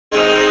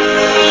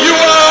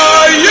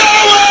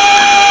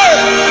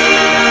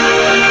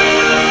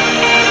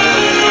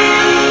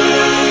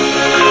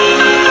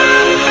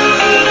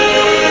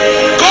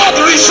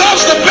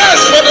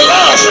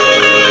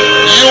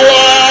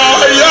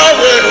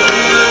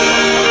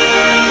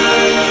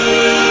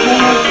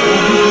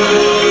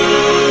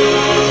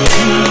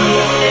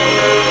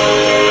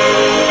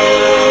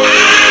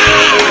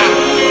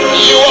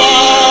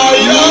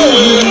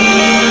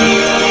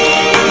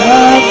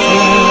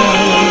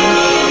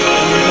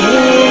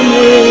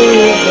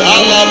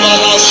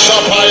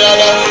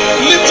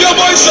Lift your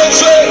voice and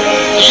say,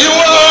 you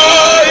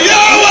are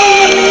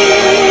Yahweh.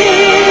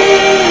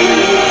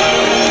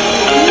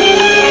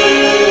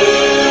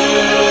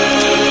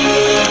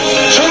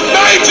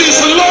 Tonight is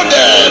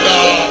loaded.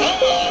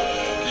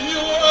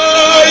 You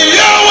are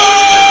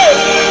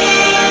Yahweh.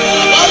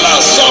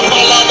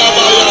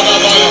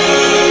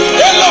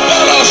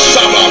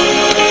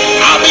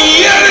 I'm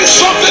hearing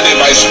something in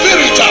my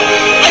spirit.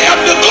 I am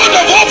the God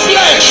of all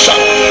flesh.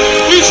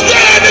 Is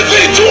there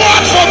anything too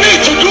hard for me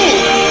to do?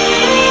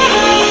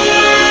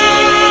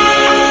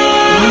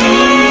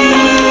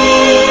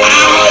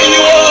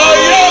 You are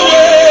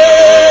Yahweh.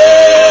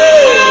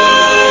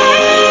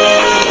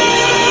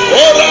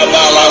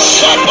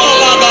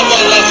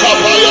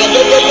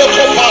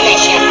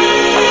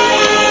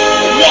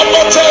 One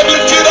more time,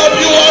 lift it up.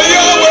 You are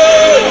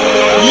Yahweh.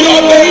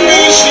 Your name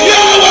is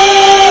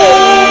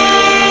Yahweh.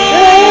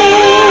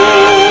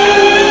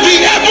 The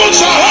heavens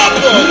are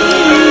open.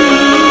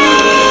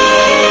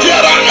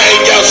 There are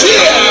angels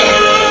here.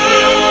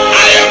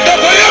 I am the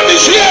Lamb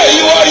is here.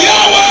 You are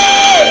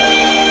Yahweh.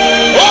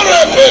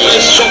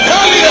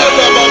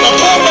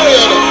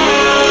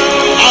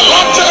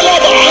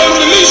 I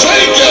release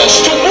angels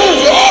to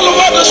move all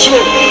over this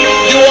room.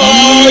 You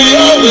are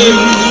Yahweh.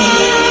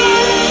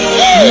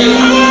 Hey.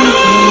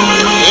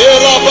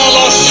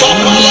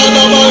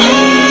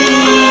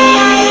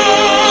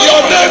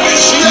 Your name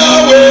is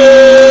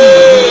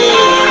Yahweh.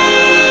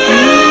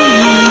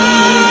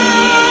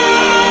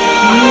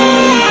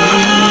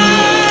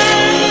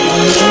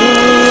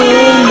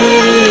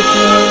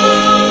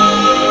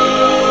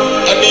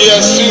 And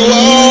yes, you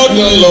are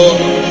the Lord.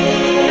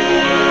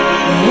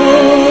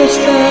 Most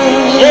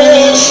High.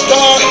 Most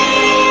High.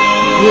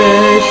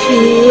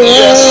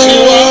 Yes,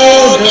 you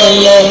are the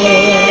Lord.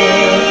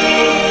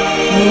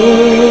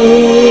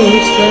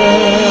 Most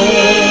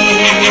High.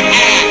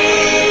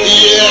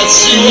 Yes,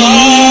 you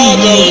are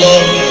the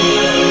Lord.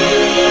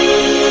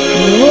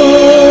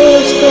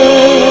 Most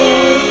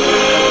High.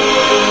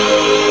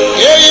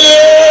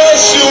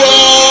 Yes, you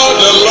are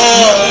the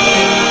Lord.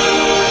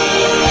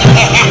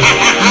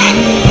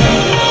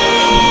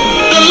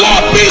 The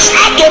Lord is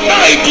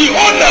Adonai, the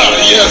honor.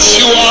 Yes,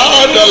 you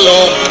are the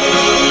Lord.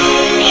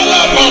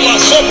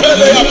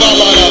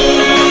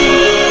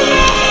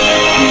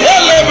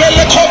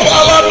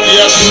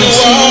 Yes, you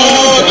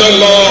are the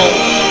Lord.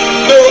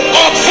 The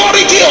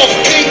authority of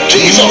King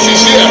Jesus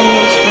is here.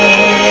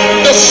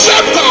 The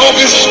scepter of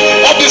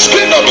his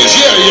kingdom is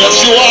here. Yes,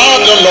 you are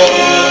the Lord.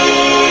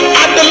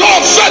 And the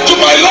Lord said to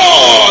my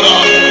Lord,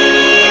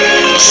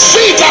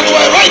 sit at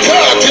my right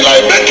hand till I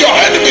make your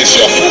enemies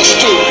your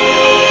footstool.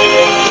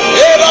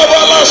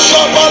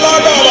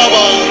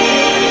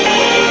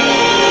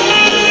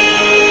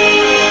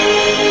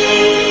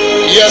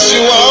 Yes,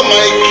 you are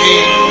my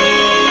King.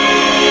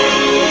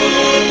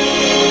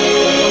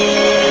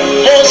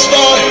 Most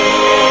High.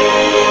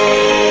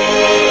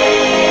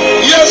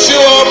 Yes, you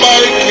are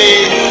my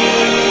King.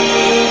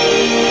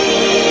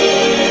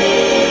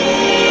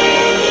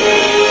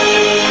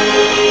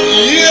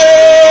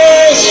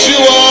 Yes, you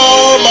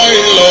are my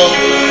Lord.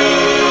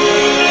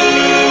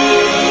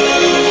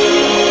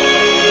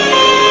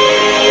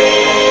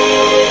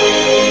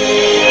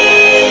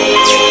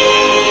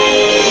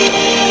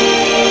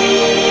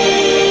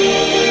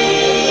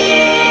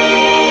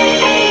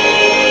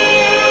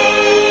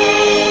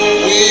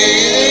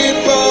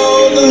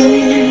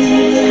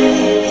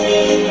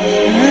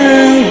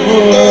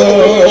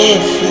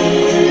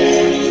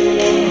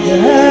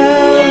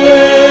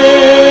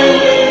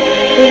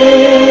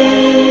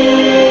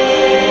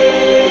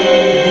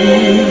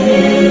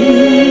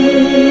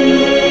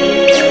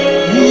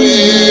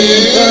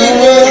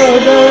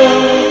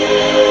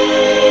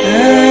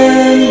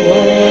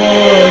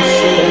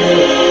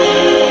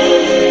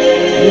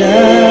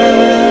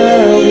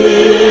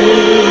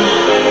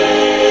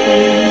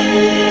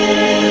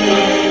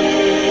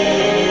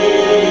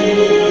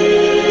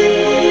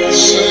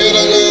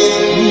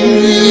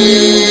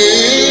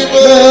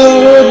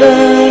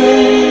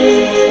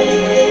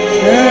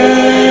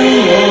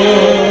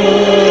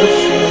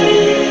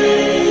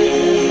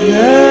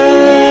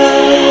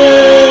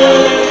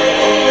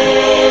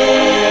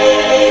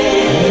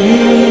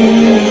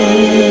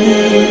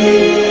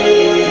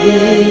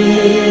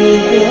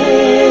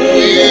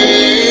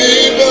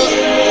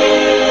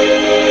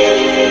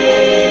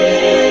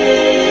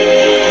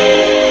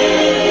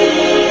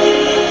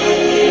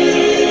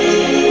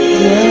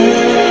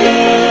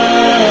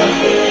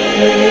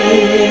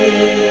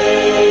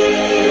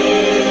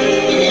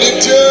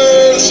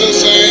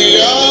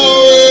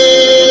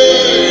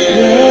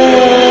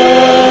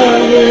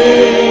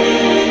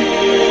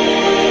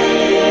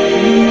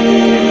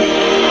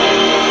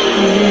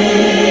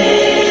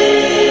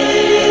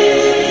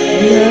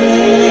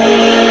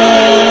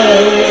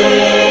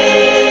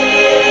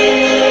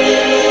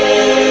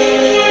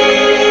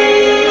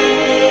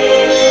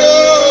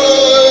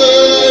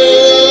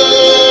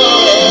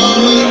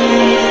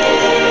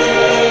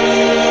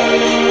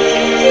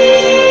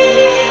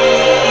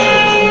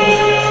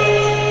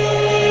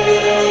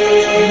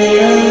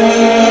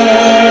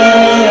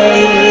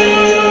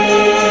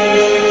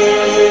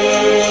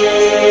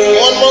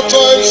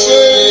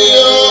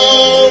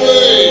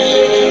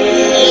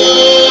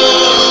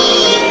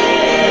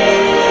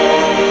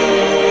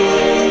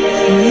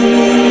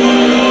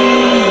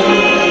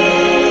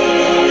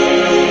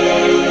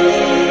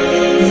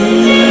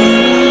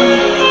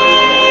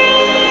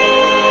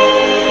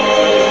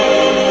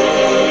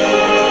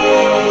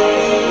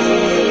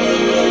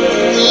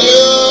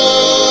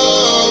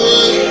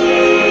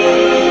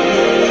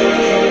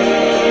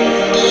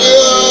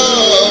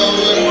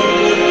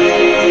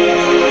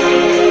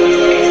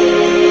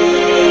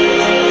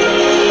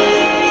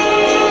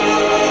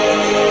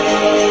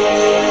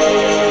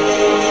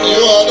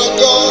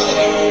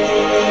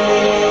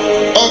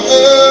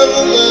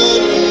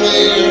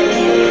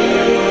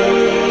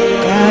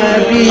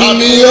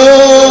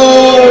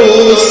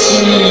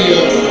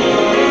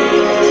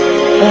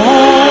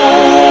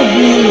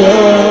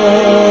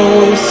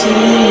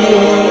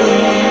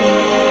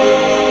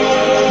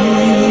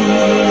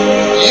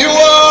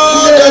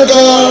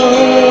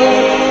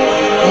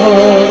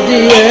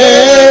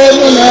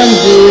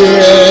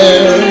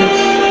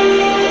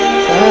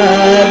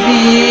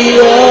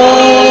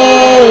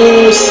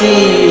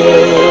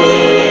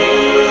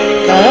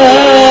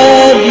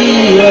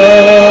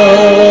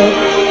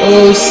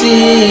 sí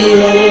o.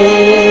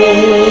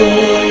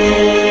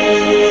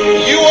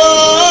 You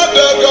are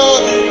the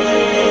God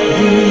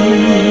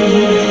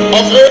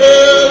of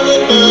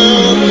heaven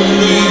and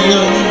the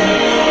earth.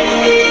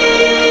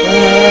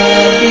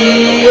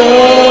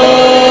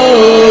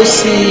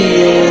 Kábíyèsí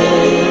o.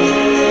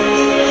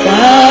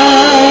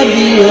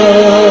 Kábíyèsí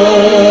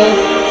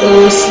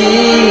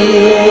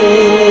o.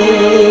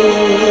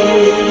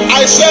 I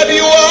said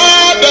you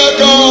are the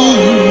God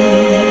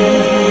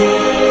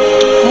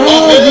of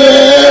Of heaven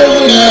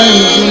heaven and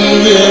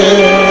and the the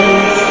earth.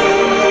 earth.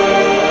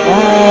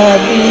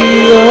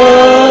 Kábíyèsí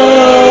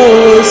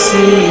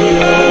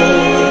o.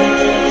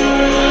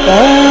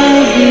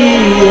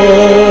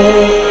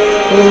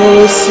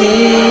 Kábíyèsí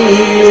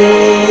o.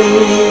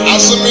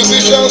 As the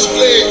musicians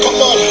play, come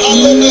on,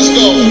 hallow this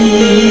God.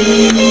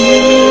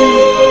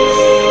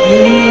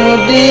 Of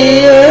the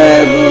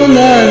heaven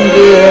and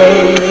the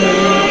earth.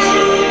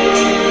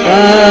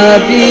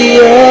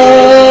 Kábíyèsí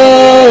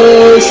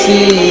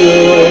o.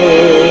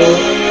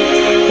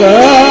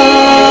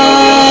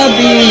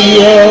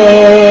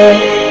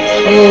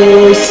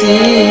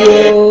 Kábíyèsí o.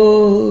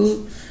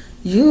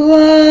 You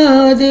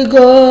are the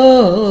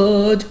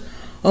God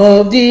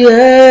of the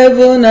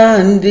heaven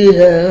and the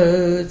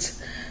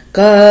earth.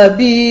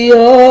 Kábíyèsí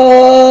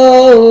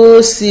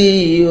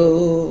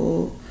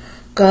o.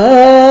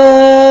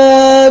 Kábíyèsí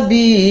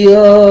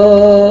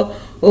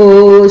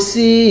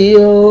o.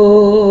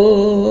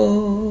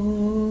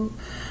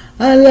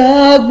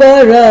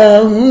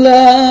 Alágbára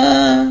ńlá,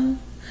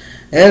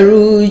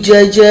 ẹ̀rù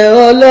jẹjẹ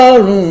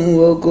Ọlọ́run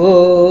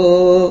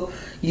ògo.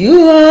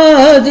 You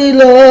are the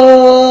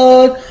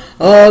Lord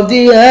of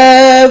the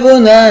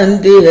heaven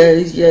and the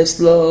earth. Yes,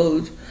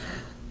 Lord.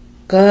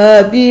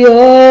 Kábíyèsí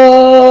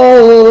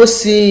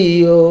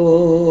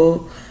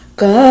o.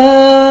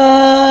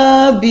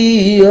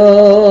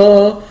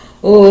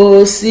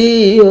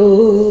 Kábíyèsí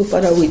o.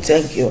 Father, we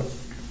thank you.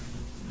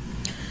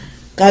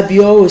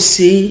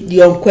 Kábíyèsí,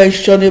 the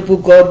unquestionable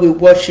God, we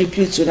worship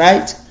you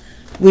tonight.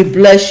 We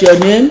bless your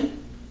name.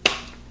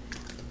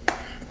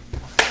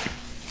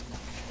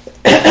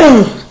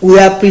 We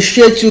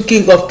appreciate you,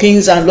 King of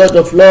Kings and Lord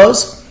of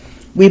Lords.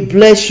 We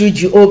bless you,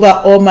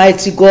 Jehovah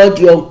Almighty God,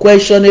 the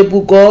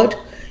unquestionable God,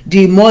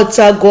 the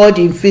immortal God,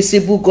 the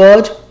invisible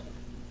God.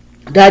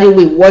 Daddy,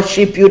 we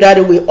worship you.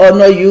 Daddy, we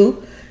honor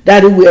you.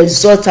 Daddy, we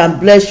exalt and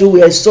bless you.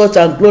 We exalt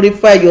and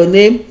glorify your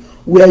name.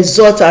 We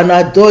exalt and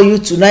adore you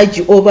tonight,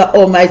 Jehovah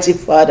Almighty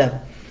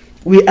Father.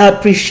 We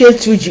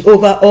appreciate you,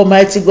 Jehovah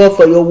Almighty God,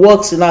 for your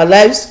works in our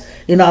lives,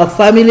 in our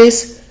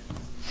families,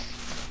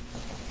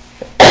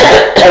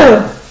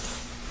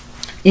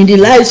 in the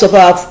lives of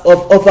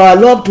our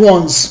loved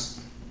ones.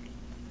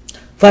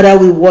 Father,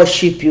 we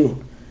worship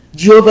you.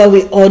 Jehovah,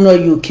 we honor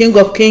you. King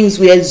of Kings,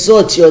 we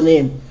exalt your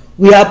name.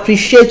 We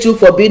appreciate you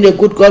for being a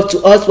good God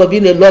to us, for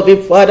being a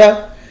loving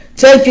Father.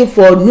 Thank you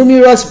for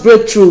numerous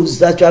breakthroughs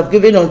that you have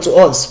given unto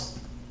us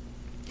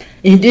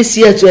in this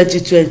year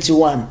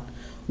 2021.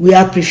 We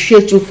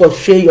appreciate you for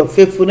sharing your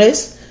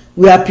faithfulness.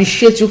 We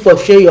appreciate you for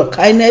sharing your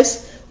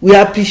kindness. We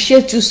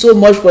appreciate you so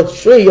much for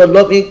showing your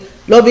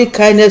loving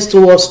kindness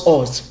towards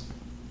us.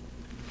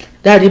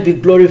 That it be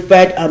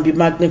glorified and be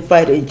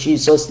magnified in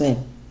Jesus' name.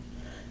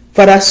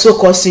 Father,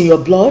 soak us in your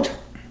blood.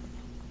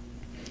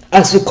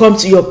 As we come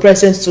to your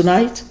presence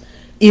tonight,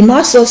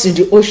 immerse us in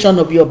the ocean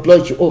of your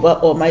blood, Jehovah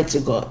Almighty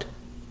God.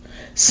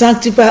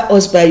 Sanctify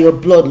us by your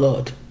blood,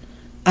 Lord,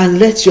 and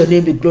let your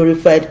name be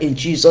glorified in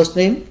Jesus'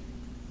 name.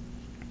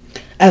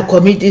 I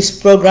commit this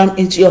program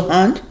into your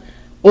hand.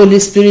 Holy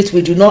Spirit,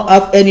 we do not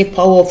have any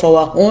power of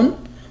our own.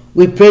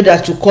 We pray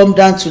that you come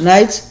down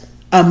tonight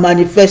and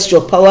manifest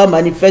your power,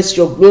 manifest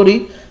your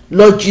glory.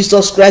 Lord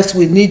Jesus Christ,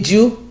 we need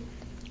you.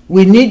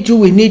 We need you.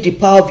 We need the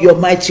power of your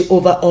mighty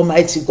over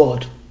Almighty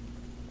God.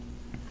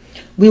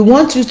 We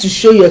want you to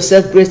show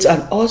yourself great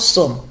and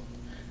awesome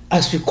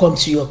as we come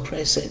to your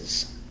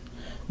presence.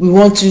 We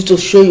want you to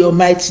show your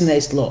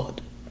mightiness,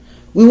 Lord.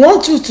 We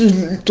want you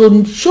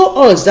to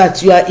show us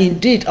that you are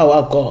indeed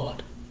our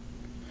God.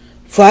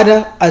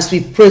 Father, as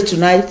we pray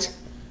tonight,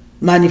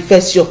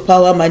 manifest your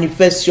power,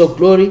 manifest your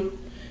glory.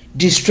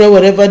 Destroy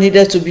whatever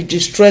needed to be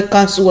destroyed,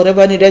 cancel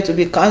whatever needed to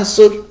be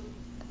cancelled.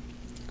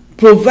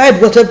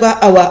 Provide whatever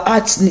our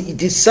hearts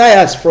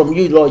desires from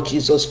you, Lord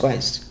Jesus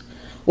Christ.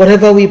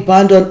 Whatever we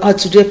bind on earth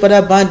today,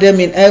 Father, bind them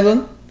in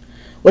heaven.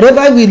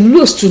 Whatever we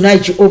lose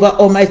tonight, Jehovah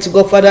Almighty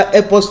God, Father,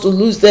 help us to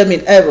lose them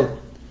in heaven.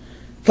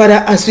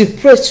 Father, as we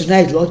pray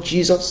tonight, Lord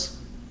Jesus,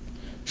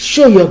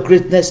 show your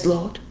greatness,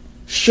 Lord.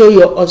 Show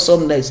your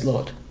awesomeness,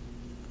 Lord.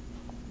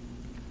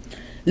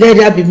 Let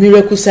there be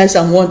miracle signs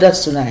and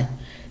wonders tonight.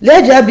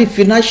 Let there be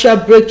financial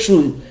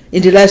breakthrough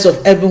in the lives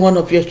of every one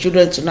of your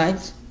children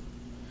tonight.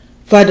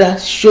 Father,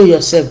 show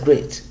yourself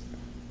great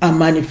and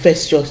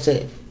manifest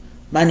yourself.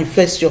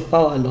 Manifest your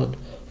power, Lord.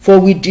 For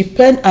we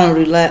depend and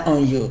rely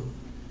on you.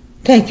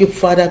 Thank you,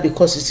 Father,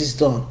 because it is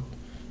done.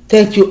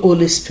 Thank you,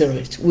 Holy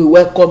Spirit. We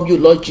welcome you,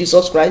 Lord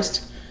Jesus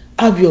Christ.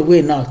 Have your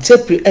way now.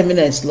 Take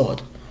preeminence,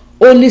 Lord.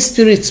 Holy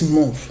Spirit,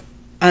 move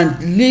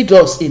and lead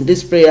us in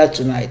this prayer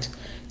tonight.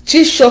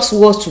 Teach us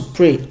what to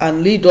pray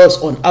and lead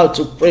us on how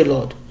to pray,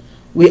 Lord.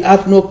 We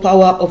have no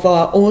power of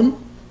our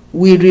own.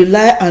 We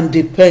rely and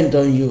depend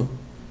on you.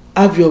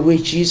 Have your way,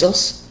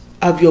 Jesus.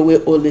 Have your way,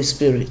 Holy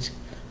Spirit.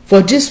 For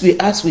this we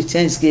ask with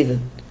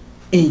thanksgiving.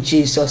 In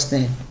Jesus'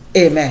 name.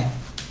 Amen.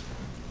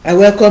 I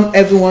welcome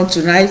everyone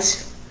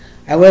tonight.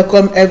 I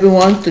welcome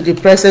everyone to the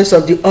presence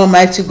of the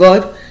Almighty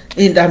God.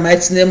 In the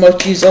mighty name of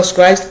Jesus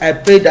Christ, I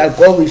pray that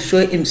God will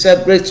show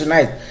himself great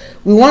tonight.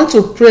 We want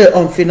to pray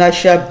on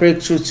financial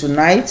breakthrough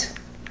tonight.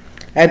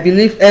 I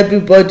believe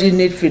everybody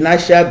needs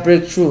financial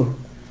breakthrough.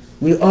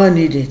 We all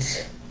need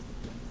it.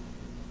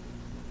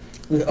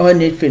 We all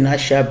need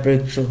financial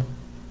breakthrough.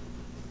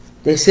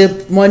 They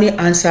say money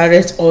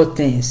answereth all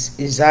things.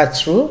 Is that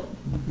true?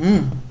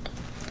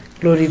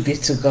 Glory be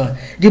to God.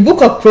 The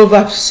book of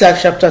Proverbs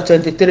chapter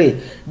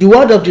 23, the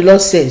word of the Lord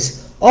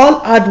says, all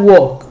hard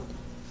work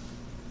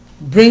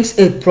brings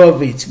a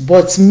profit,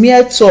 but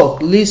mere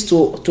talk leads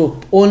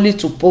to only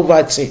to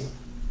poverty.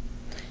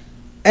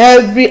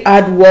 Every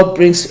hard work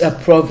brings a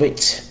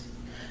profit,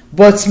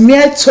 but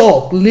mere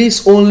talk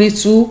leads only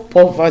to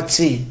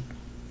poverty.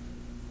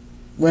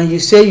 When you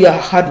say you are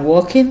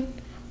hardworking,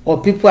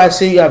 or people are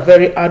saying you are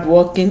very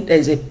hardworking, there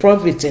is a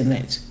profit in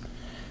it.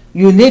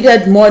 You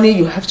needed money,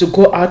 you have to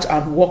go out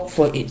and work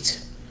for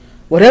it.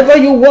 Whatever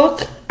you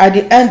work at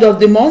the end of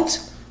the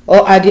month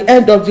or at the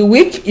end of the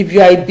week, if you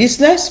are a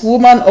business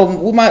woman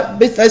or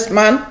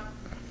businessman,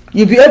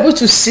 you'll be able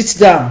to sit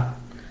down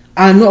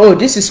and know, oh,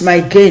 this is my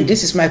gain,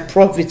 this is my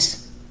profit.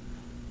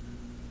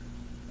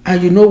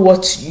 And you know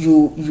what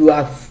you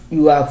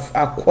have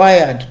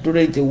acquired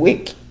during the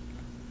week.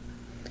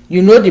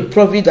 You know the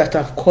profit that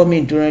have come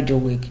in during the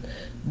week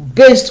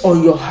based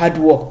on your hard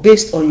work,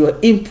 based on your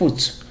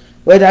input.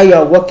 Whether you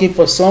are working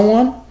for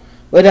someone,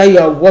 whether you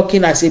are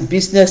working as a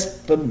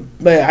business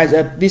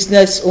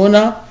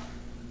owner,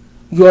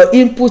 your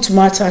input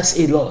matters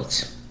a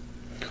lot.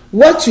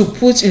 What you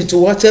put into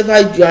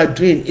whatever you are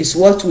doing is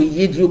what will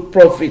yield you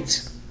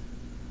profit.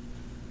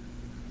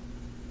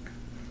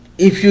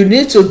 If you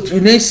need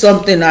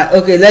something,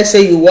 okay, let's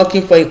say you're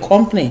working for a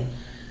company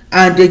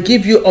and they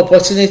give you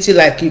opportunity,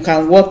 like you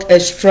can work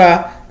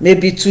extra,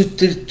 maybe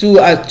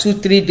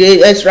 2-3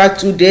 days, extra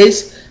 2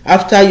 days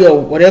after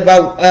your whatever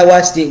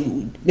hours,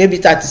 maybe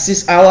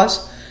 36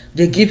 hours,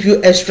 they give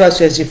you extra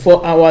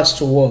 24 hours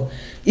to work.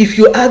 If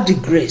you have the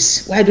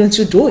grace, why don't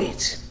you do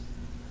it?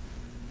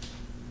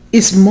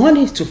 It's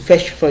money to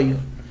fetch for you.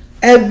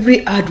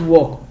 Every hard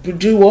work,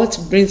 do what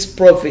brings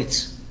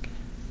profit.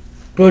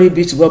 Glory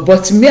be to God.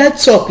 But mere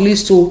talk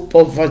leads to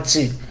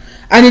poverty.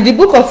 And in the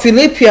book of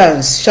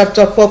Philippians,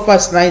 chapter 4,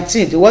 verse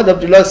 19, the word of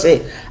the Lord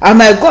says, and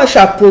my God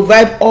shall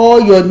provide all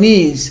your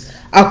needs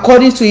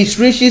according to his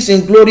riches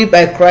in glory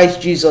by Christ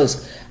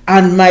Jesus.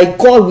 And my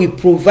God will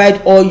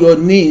provide all your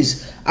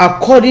needs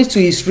according to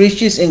his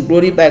riches in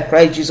glory by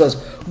Christ Jesus.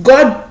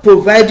 God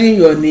providing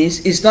your needs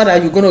is not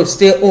that you're going to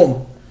stay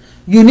home.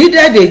 You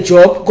needed a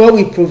job, God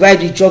will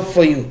provide a job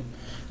for you.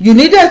 You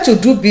needed to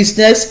do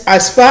business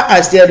as far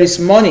as there is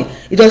money.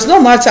 It does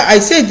not matter. I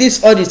say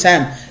this all the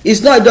time.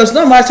 It does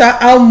not matter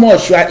how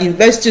much you are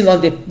investing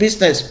on the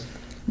business.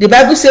 The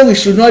Bible says we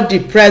should not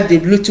deprive the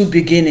little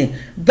beginning.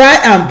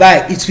 By and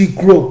by, it will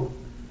grow.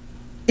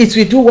 It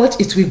will do what?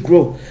 It will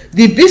grow.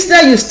 The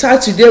business you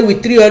start today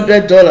with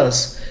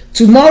 $300,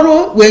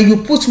 tomorrow when you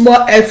put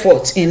more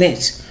effort in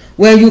it,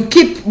 when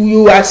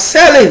you are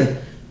selling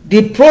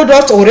the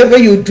product or whatever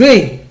you're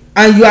doing,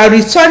 and you are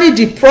returning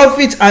the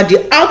profit and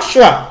the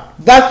extra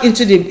back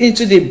into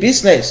the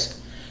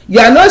business. You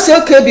are not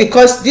saying, okay,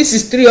 because this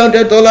is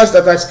 $300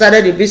 that I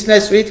started the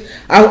business with,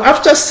 and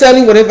after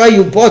selling whatever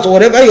you bought or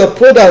whatever your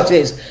product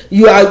is,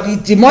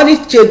 the money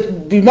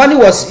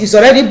is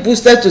already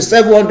boosted to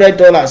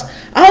 $700.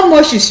 How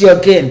much is your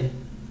gain?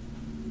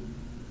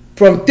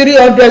 From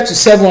 $300 to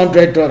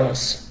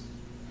 $700.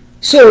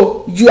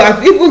 So you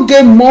have even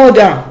gained more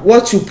than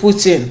what you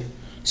put in.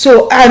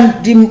 So,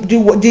 and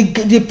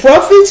the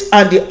profit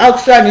and the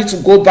extra need to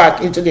go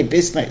back into the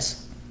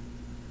business.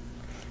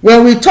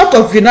 When we talk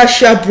of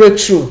financial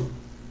breakthrough,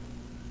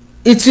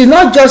 it will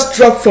not just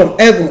drop from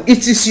heaven.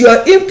 It is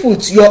your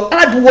input, your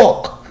hard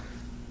work.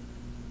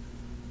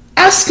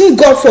 Asking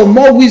God for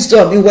more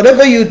wisdom in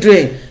whatever you're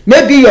doing.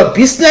 Maybe your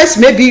business,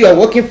 maybe you're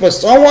working for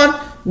someone.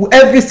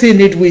 Everything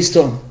needs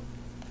wisdom.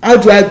 How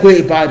do I go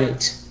about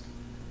it?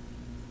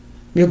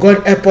 May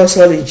God help us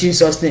all in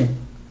Jesus' name.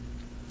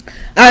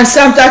 And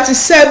Psalm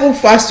 37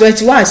 verse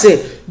 21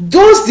 say,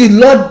 those the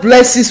Lord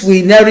blesses will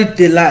inherit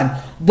the land,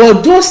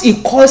 but those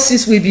he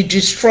curses will be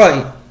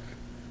destroyed.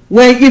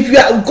 If you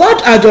are,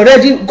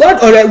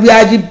 we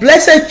are the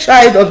blessed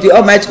child of the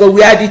Almighty God.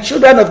 We are the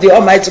children of the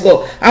Almighty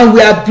God, and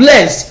we are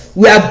blessed.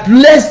 We are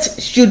blessed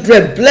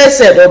children,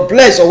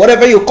 blessed or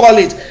whatever you call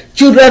it,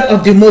 children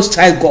of the Most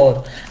High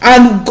God.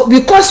 And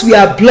because we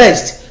are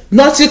blessed,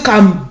 nothing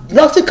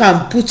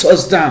can put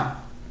us down.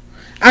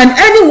 And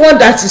anyone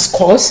that is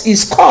cursed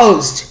is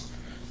cursed.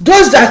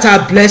 Those that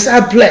are blessed.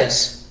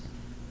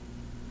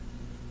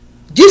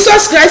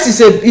 Jesus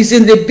Christ is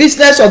in the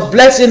business of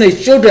blessing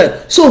his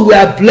children. So we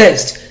are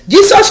blessed.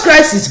 Jesus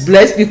Christ is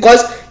blessed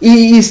because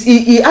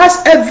He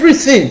has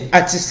everything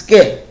at his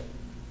care.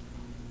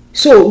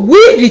 So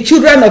we, the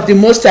children of the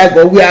Most High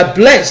God, we are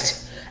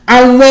blessed.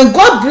 And when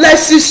God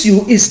blesses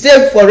you, He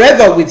stays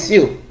forever with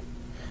you.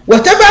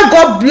 Whatever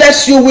God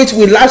bless you with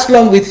will last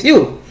long with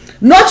you.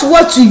 Not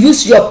what you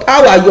use your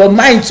power, your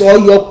mind, or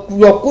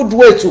your good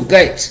way to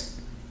get.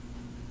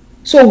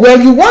 So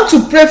when you want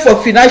to pray for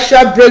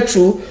financial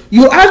breakthrough,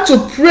 you have to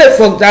pray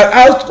for that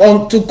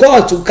out to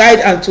God to guide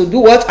and to do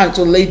what? And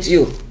to lead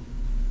you.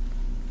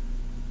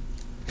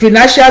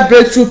 Financial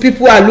breakthrough,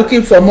 people are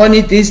looking for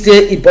money these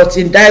days, but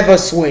in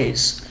diverse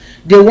ways.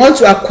 They want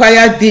to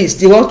acquire this,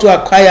 they want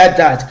to acquire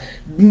that.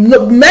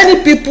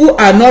 Many people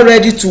are not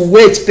ready to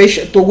wait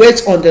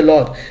on the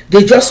Lord.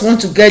 They just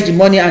want to get the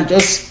money and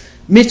just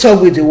meet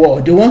up with the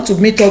world. They want to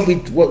meet up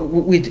with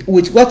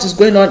what is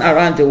going on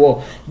around the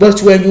world.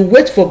 But when you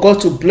wait for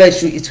God to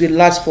bless you, it will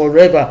last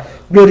forever.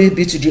 Glory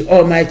be to the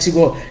Almighty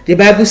God. The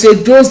Bible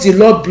says, those the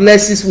Lord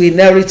blesses will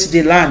inherit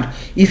the land.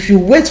 If you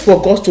wait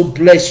for God to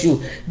bless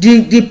you,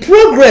 the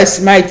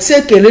progress might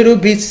take a little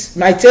bit,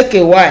 might take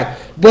a while,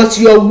 but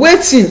your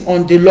waiting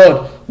on the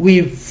Lord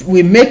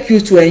will make you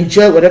to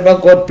enjoy whatever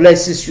God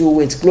blesses you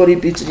with. Glory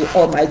be to the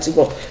Almighty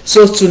God.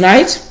 So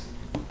tonight,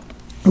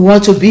 we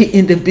want to be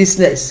in the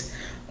business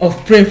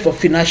of praying for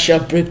financial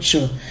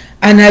breakthrough.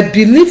 And I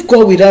believe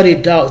God without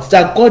a doubt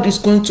that God is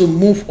going to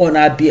move on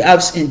our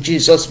behalf in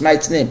Jesus'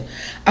 mighty name.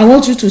 I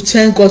want you to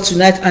thank God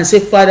tonight and say,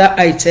 Father,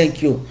 I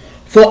thank you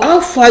for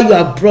how far you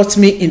have brought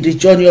me in the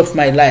journey of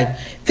my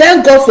life.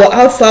 Thank God for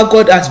how far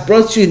God has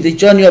brought you in the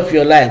journey of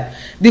your life.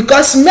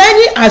 Because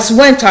many has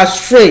went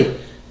astray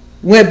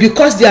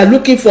because they are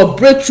looking for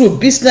breakthrough,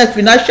 business,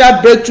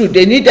 financial breakthrough.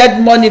 They needed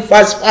money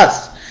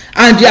fast.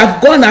 And they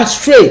have gone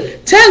astray.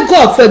 Thank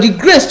God for the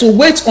grace to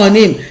wait on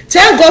Him.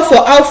 Thank God for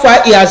how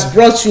far He has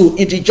brought you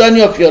in the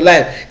journey of your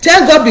life.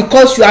 Thank God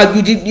because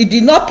you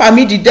did not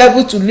permit the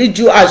devil to lead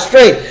you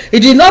astray. He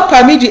did not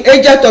permit the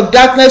agent of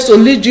darkness to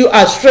lead you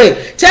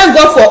astray. Thank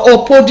God for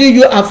upholding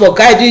you and for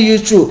guiding you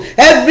through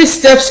every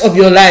steps of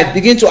your life.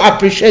 Begin to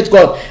appreciate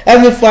God.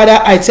 Heavenly Father,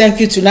 I thank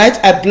you tonight.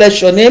 I bless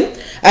your name.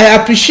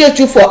 I appreciate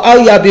you for how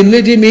you have been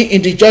leading me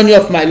in the journey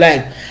of my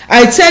life.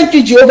 I thank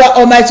you, Jehovah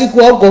Almighty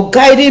God, for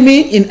guiding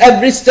me in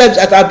every step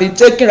that I've been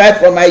taking right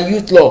from my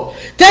youth, Lord.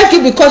 Thank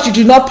you because you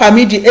did not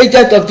permit the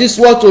agent of this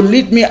world to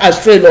lead me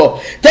astray,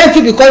 Lord. Thank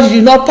you because you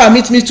did not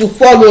permit me to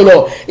follow,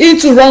 Lord,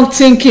 into wrong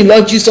thinking,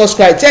 Lord Jesus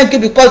Christ. Thank you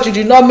because you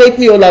did not make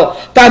me, Lord,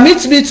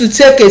 permit me to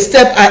take a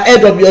step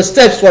ahead of your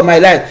steps for my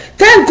life.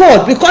 Thank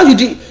God because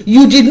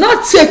you did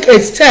not take a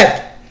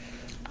step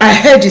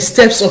ahead the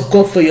steps of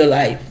God for your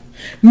life.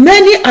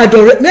 Many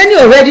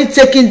already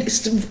taken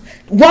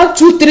 1,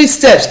 2, 3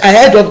 steps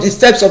ahead of the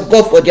steps of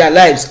God for their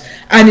lives,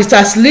 and it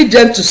has led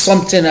them to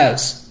something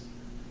else.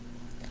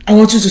 I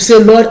want you to say,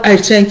 Lord, I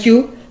thank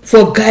you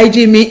for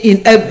guiding me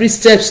in every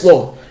step,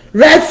 Lord.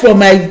 Right from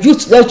my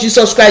youth, Lord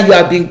Jesus Christ, you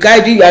have been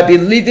guiding, you have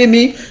been leading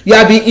me, you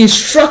have been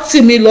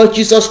instructing me, Lord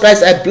Jesus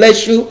Christ. I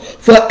bless you.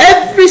 For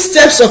every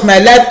steps of my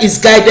life is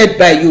guided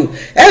by you.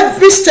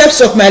 Every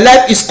steps of my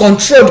life is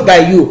controlled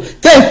by you.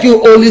 Thank you,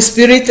 Holy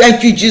Spirit.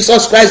 Thank you,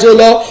 Jesus Christ, oh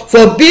Lord,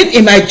 for being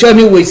in my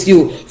journey with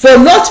you, for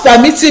not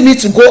permitting me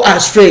to go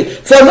astray,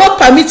 for not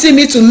permitting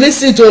me to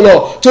listen to,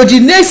 Lord, to the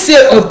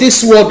naysayer of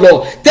this world,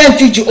 Lord.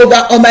 Thank you,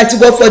 Jehovah Almighty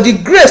God, for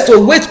the grace to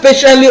wait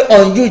patiently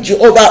on you,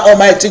 Jehovah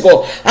Almighty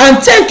God. And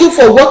thank you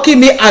for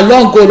walking me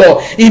along, oh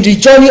Lord, in the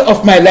journey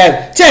of my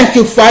life. Thank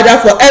you, Father,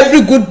 for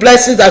every good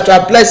blessing that you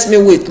have blessed me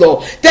with,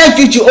 Lord. Thank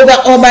you,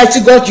 Jehovah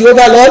Almighty God,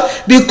 Jehovah Lord,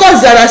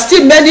 because there are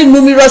still many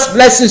numerous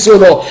blessings, oh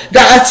Lord,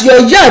 that at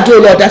your yard,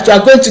 oh Lord, that you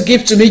are going to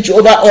give to me,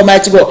 Jehovah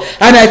Almighty God.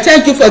 And I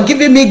thank you for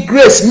giving me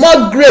grace,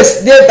 more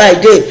grace day by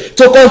day,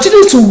 to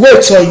continue to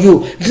wait on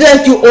you.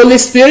 Thank you, Holy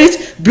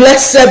Spirit.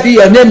 Blessed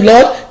be your name,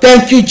 Lord.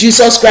 Thank you,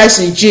 Jesus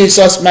Christ, in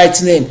Jesus'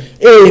 mighty name.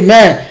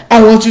 Amen.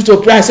 I want you to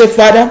pray and say,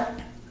 Father,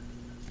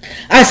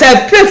 as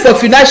I pray for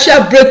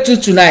financial breakthrough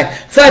tonight,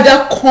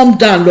 Father, come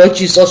down, Lord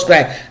Jesus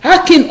Christ.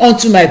 Hearken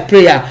unto my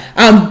prayer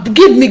and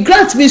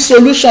grant me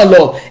solution,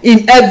 Lord,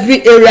 in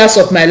every areas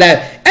of my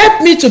life.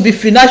 Help me to be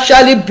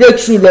financially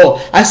breakthrough,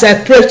 Lord. As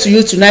I pray to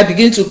you tonight,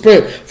 begin to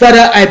pray.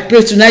 Father, I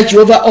pray tonight,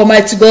 Jehovah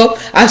Almighty God,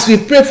 as we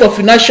pray for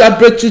financial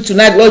breakthrough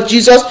tonight, Lord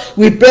Jesus,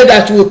 we pray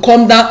that you will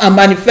come down and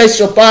manifest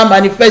your power,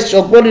 manifest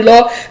your glory,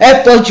 Lord.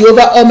 Help us,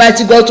 Jehovah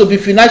Almighty God, to be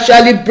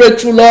financially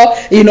breakthrough, Lord,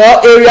 in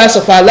all areas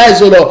of our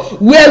lives, oh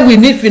Lord. Where we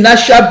need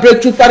financial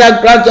breakthrough,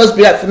 Father, grant us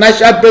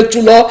financial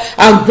breakthrough, Lord,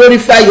 and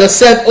glorify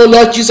yourself, oh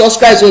Lord Jesus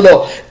Christ, oh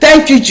Lord.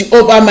 Thank you,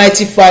 Jehovah,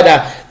 mighty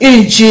Father.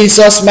 In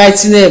Jesus'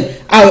 mighty name,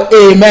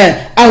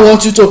 amen. I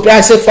want you to pray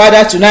and say,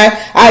 Father, tonight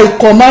I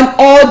command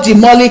all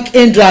demonic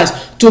hindrance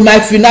to my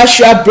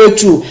financial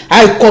breakthrough.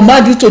 I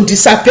command you to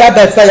disappear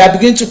by fire.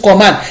 Begin to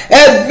command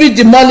every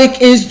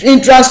demonic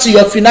entrance to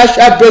your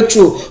financial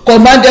breakthrough.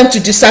 Command them to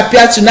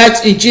disappear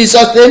tonight in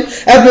Jesus' name.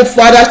 Every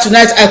Father,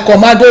 tonight I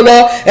command, oh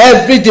Lord,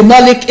 every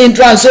demonic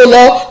entrance, oh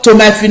Lord, to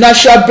my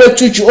financial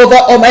breakthrough.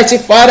 Jehovah Almighty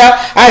Father,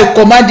 I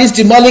command this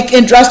demonic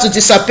entrance to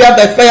disappear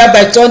by fire,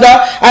 by thunder.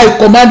 I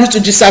command you to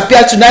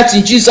disappear tonight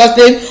in Jesus'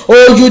 name.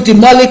 Oh, you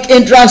demonic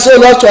entrance, oh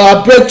Lord, to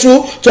our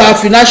breakthrough, to our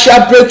financial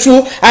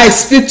breakthrough, I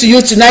speak to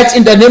you tonight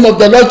in the name of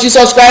the Lord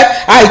Jesus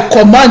Christ. I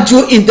command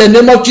you in the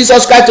name of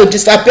Jesus Christ to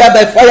disappear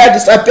by fire,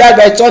 disappear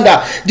by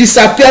thunder,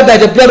 disappear by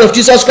the blood of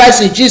Jesus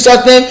Christ in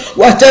Jesus' name.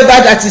 Whatever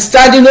that is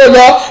standing, oh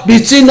Lord,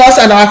 between us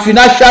and our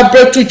financial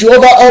breakthrough,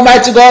 Jehovah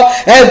Almighty God,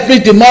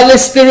 every demonic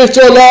spirit,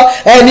 oh Lord,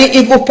 any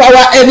evil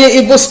power, any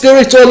evil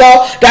spirit, oh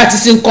Lord, that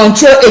is in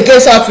control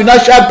against our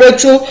financial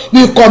breakthrough,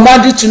 we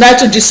command you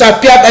tonight to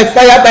disappear by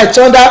fire, by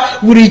thunder.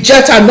 We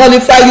reject and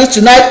nullify you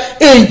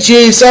tonight in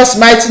Jesus'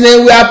 mighty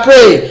name. We are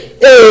praying.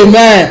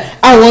 Amen.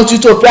 I want you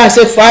to pray and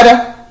say,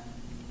 Father,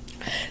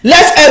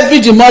 let every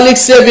demonic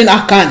saving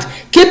account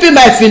keeping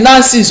my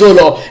finances, oh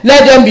Lord,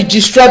 let them be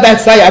destroyed by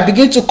fire.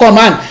 Begin to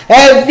command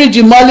every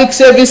demonic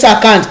savings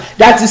account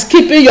that is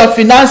keeping your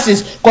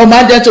finances,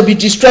 command them to be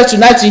destroyed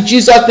tonight in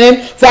Jesus'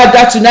 name.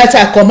 Father, tonight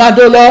I command,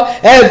 oh Lord,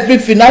 every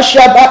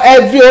financial,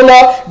 every, oh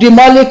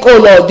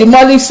Lord,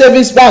 demonic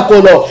savings bank, oh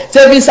Lord,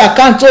 savings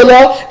account, oh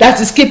Lord, that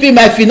is keeping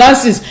my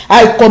finances,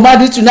 I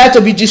command it tonight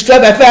to be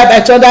destroyed by fire,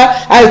 by thunder.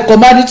 I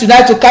command it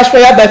tonight to catch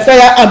fire by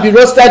fire and be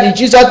roasted in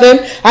Jesus'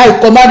 name. I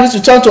command it to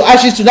turn to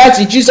ashes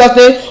tonight in Jesus'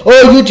 name.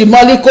 Oh, you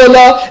demonic, oh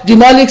Lord,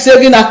 demonic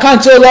saving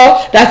account, oh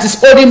Lord, that is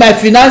holding my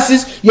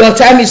finances, your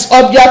time is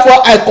up.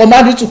 Therefore, I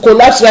command you to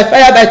collapse by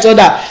fire, by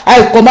thunder.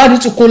 I command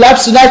you to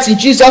collapse tonight in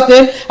Jesus'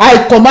 name.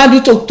 I command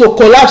you to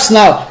collapse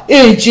now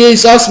in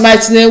Jesus'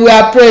 mighty name. We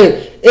are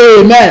praying.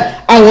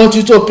 Amen. I want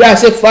you to pray and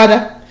say,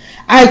 Father,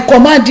 I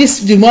command this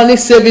demonic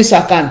savings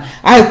account.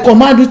 I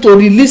command you to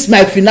release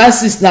my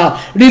finances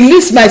now.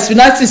 Release my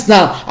finances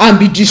now and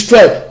be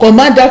destroyed.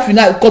 Command that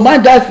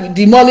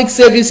demonic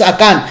savings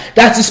account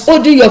that is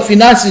holding your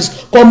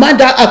finances. Command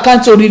that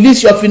account to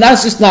release your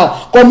finances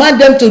now. Command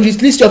them to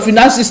release your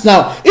finances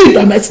now. In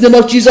the mighty name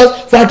of Jesus,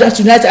 Father,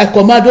 tonight I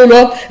command, oh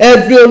Lord,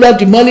 every, oh Lord,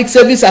 demonic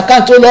savings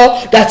account, oh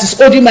Lord, that is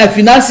holding my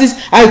finances.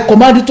 I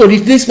command you to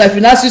release my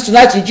finances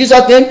tonight in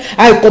Jesus' name.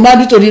 I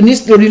command you to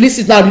release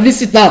it now.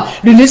 Release it now.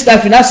 Release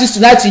my finances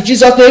tonight in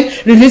Jesus' name.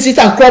 Release it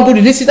and crumble,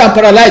 release it and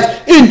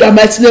paralyze in the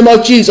mighty name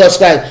of Jesus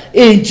Christ.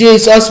 In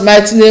Jesus'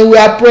 mighty name we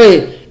are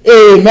praying.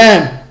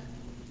 Amen.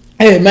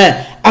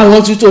 Amen. I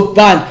want you to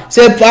ban.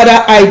 Say,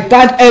 Father, I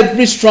ban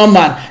every strong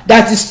man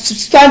that is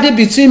standing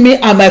between me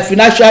and my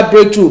financial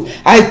breakthrough.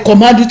 I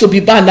command you to be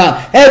banned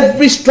now.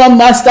 Every strong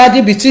man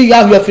standing between you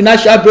and your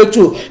financial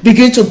breakthrough,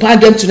 begin to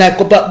ban them tonight.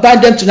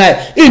 Ban them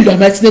tonight. In the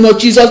mighty name of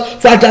Jesus,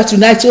 Father,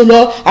 tonight, oh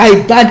Lord,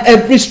 I ban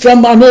every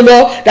strong man, oh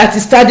Lord, that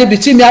is standing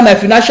between me and my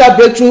financial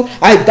breakthrough.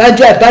 I ban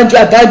you, I ban you,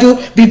 I ban you.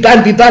 Be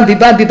banned, be banned, be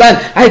banned, be banned.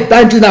 I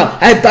ban you now.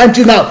 I ban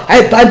you now.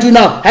 I ban you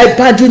now. I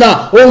ban you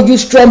now. Oh, you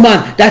strong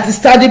man that is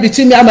standing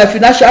between me and my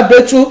financial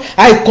breakthrough,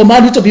 I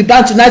command you to be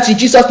banned tonight in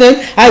Jesus' name.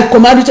 I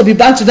command you to be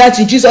banned tonight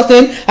in Jesus'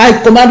 name. I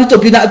command you to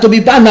be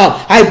banned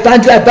now. I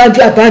ban you, I ban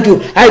you, I ban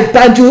you. I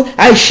ban you.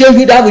 I shame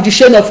you down with the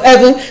chain of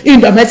heaven in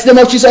the mighty name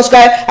of Jesus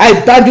Christ. I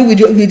ban you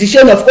with the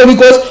chain of Holy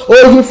Ghost.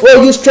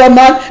 Oh, you strong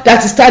man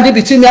that is standing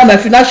between me and my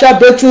financial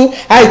breakthrough,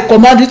 I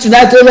command you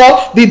tonight, oh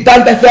Lord, be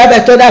banned by fire, by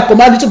thunder. I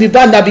command you to be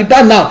banned now. Be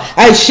banned now.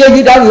 I shame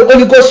you down with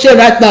Holy Ghost chain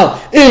right now.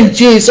 In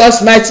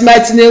Jesus'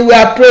 mighty name we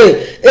are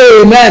praying.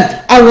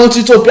 Amen. I want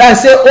you to pray and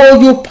say,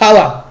 oh, you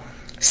power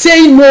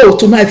saying no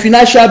to my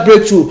financial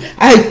breakthrough,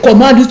 I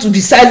command you to be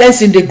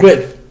silenced in the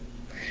grave.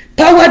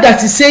 Power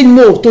that is saying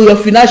no to your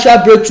financial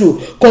breakthrough,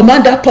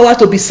 command that power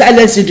to be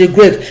silenced in the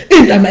grave.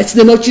 In the mighty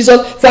name of Jesus,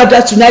 Father,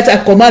 tonight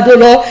I command, oh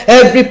Lord,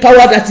 every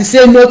power that is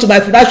saying no to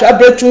my financial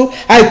breakthrough,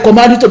 I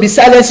command you to be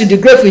silenced in the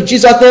grave in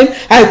Jesus' name.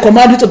 I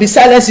command you to be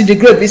silenced in the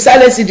grave. Be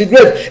silenced in the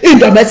grave. In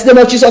the mighty name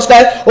of Jesus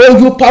Christ, oh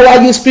you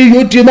power, you spirit,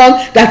 you demon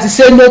that is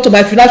saying no to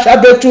my financial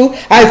breakthrough,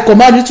 I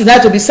command you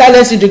tonight to be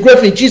silenced in the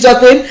grave in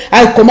Jesus' name.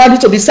 I command you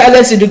to be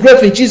silenced in the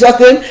grave in Jesus'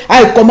 name.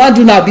 I command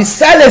you now, be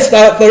silenced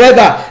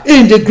forever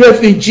in the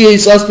grave in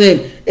Jesus'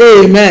 name.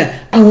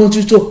 Amen. I want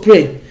you to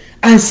pray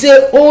and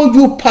say, oh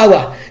you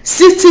power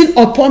sitting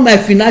upon my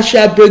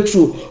financial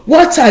breakthrough,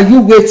 what are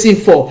you waiting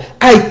for?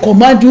 I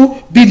command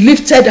you, be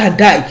lifted and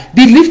die.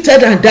 Be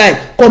lifted and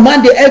die.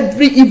 Command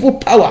every evil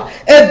power,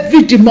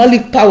 every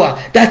demonic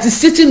power that is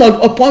sitting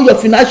upon your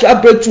financial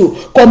breakthrough,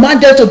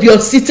 command them to be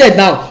unseated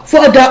now.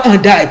 Fall down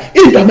and die.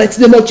 In the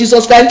mighty name of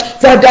Jesus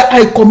Christ, Father,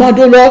 I command,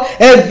 oh Lord,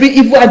 every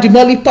evil and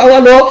demonic power,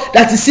 Lord,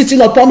 that is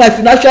sitting upon my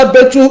financial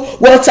breakthrough,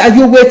 what are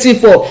you waiting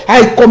for?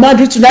 I command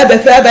you tonight by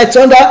fire, by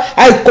thunder.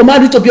 I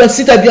command you to be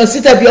unseated, be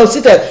unseated, be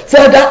unseated.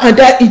 Fall down and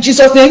die in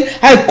Jesus' name.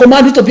 I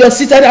command you to be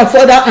unseated and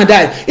further and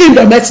die. In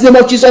the mighty name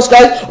of Jesus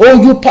Christ, oh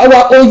you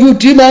power, oh you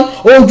demon,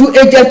 oh you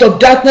agent of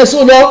darkness,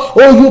 oh Lord,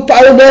 oh you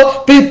power,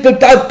 Lord,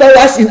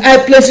 powers in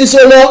high places,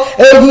 oh Lord,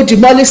 oh you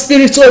demonic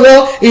spirits, oh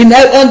Lord,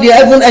 on the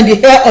heaven and the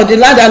air, on the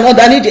land and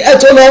underneath the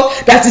earth, oh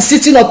Lord, that is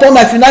sitting upon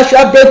my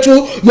financial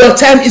breakthrough. Your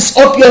time is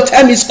up, your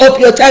time is up,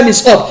 your time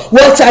is up.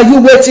 What are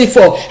you waiting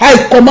for?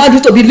 I command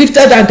you to be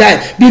lifted and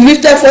die, be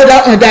lifted further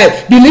and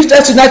die, be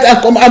lifted tonight and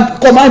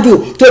command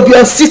you to be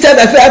unseated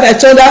by fire, by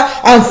thunder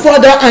and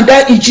further and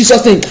die in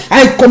Jesus' name.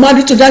 I command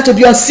you tonight to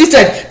be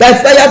unseated by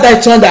fire,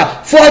 by thunder,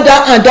 further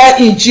and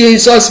die in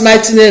Jesus'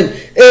 mighty name.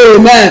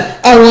 Amen.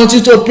 I want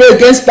you to pray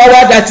against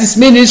power that is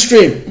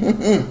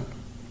ministering.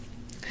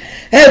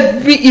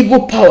 Every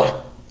evil power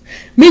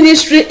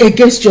ministry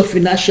against your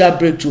financial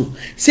breakthrough,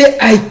 say,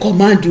 I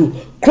command you,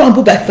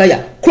 crumble by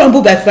fire,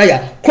 crumble by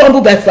fire,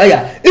 crumble by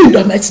fire. In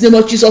the mighty name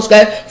of Jesus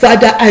Christ,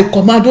 Father, I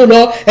command, oh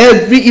Lord,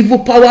 every evil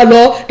power,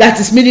 Lord, that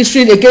is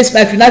ministering against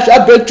my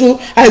financial breakthrough,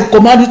 I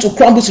command you to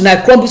crumble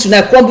tonight, crumble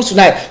tonight, crumble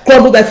tonight,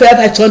 crumble by fire,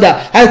 by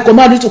thunder. I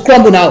command you to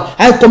crumble now.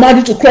 I command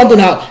you to crumble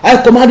now.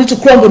 I command you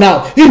to crumble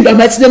now. In the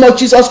mighty name of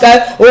Jesus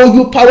Christ, oh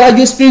you power,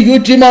 you spirit, you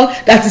demon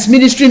that is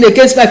ministering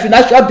against my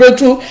financial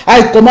breakthrough,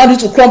 I command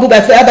you to crumble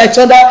by fire, by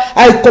thunder.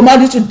 I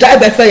command you to die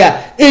by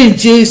fire. In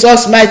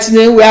Jesus' mighty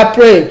name we are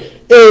praying.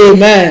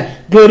 Amen.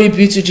 Glory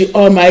be to the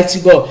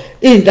Almighty God.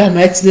 In the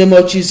mighty name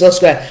of Jesus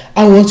Christ,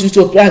 I want you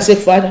to pray and say,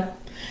 Father,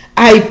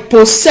 I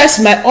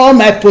possess all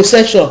my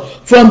possession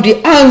from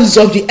the hands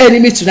of the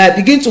enemy tonight.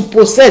 Begin to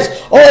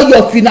possess all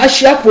your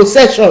financial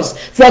possessions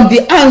from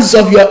the hands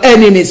of your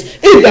enemies.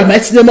 In the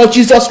mighty name of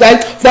Jesus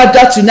Christ,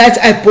 Father, tonight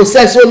I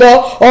possess, oh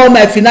Lord, all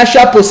my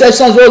financial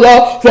possessions, oh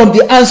Lord, from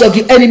the hands of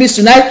the enemies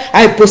tonight.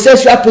 I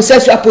possess you, I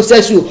possess you, I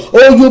possess you.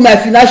 Oh, you, my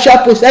financial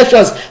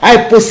possessions,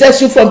 I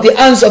possess you from the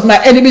hands of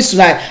my enemies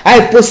tonight.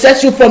 I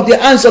possess you from the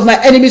hands of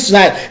my enemies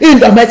tonight. In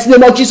the mighty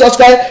name of Jesus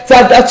Christ,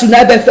 Father,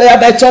 tonight by fire,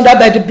 by thunder,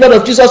 by the blood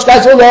of Jesus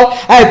Christ, oh Lord,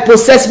 I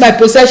possess my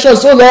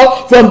possessions, oh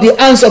Lord, from the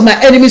hands of my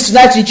enemies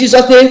tonight in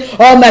Jesus' name.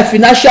 All my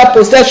financial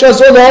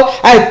possessions, oh Lord,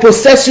 I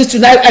possess you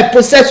tonight. I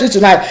possess you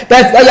tonight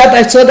by fire,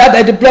 by thunder,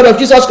 by the blood of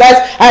Jesus Christ.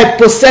 I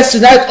possess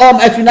tonight all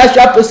my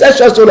financial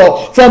possessions, oh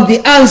Lord, from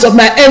the hands of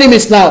my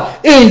enemies now.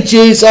 In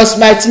Jesus'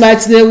 mighty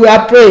name we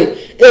are praying.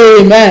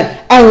 Amen.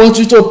 I want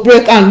you to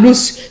break and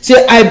loose.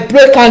 Say, I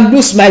break and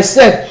loose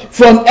myself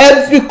from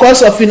every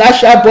cause of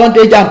financial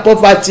bondage and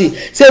poverty.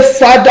 Say,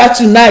 Father,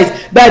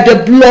 tonight, by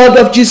the blood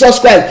of Jesus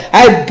Christ,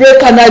 I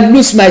break and I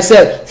loose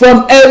myself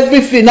from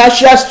every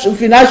financial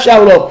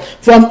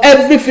from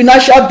every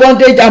financial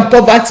bondage and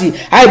poverty.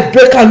 I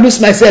break and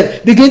loose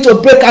myself. Begin to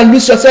break and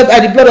loose yourself by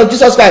the blood of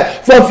Jesus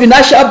Christ from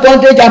financial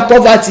bondage and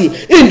poverty.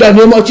 In the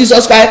name of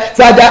Jesus Christ,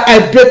 Father,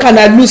 I break and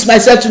I loose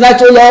myself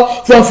tonight, oh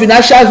Lord, from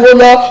financial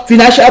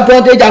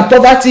bondage and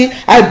poverty.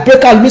 I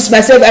break and loose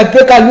myself. I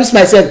break and loose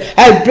myself.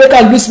 I break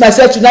and loose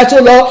myself tonight,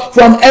 oh Lord,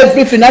 from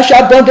every financial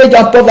bondage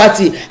and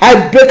poverty.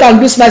 I break and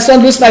loose my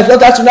son, loose my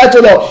daughter tonight,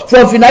 oh Lord,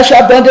 from financial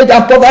bondage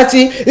and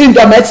poverty. In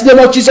the mighty name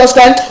of Jesus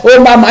Christ,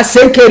 oh Mama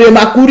Senkere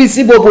Makuri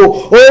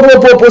Sibobo, oh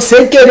Robobo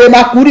Senkere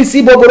Makuri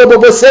Sibobo,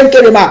 Robobo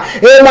Senkere Ma,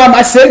 oh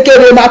Mama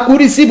Senkere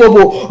Makuri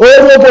Sibobo,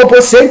 oh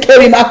Robobo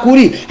Senkere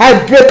Makuri.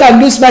 I break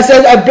and loose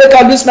myself. I break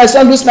and loose my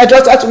son, loose my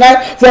daughter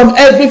tonight from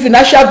every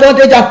financial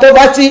bondage and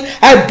poverty.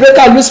 I break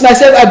and loose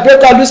myself. I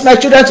break and loose my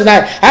children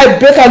tonight. I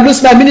break and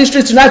loose my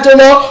ministry tonight, oh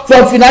Lord,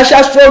 from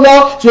financial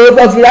struggle to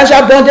from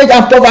financial bondage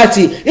and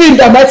poverty. In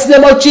the mighty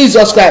name of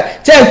Jesus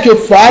Christ. Thank you,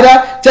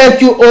 Father.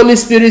 Thank you, Holy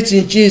Spirit,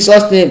 in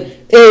Jesus' name.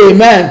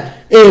 Amen.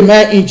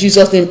 Amen. In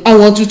Jesus' name. I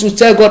want you to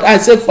tell God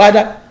and say,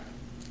 Father,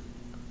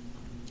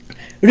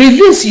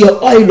 release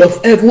your oil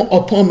of heaven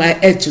upon my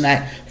head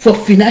tonight for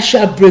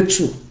financial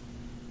breakthrough.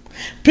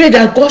 Pray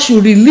that God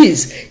should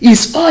release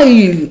his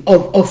oil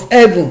of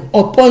heaven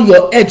upon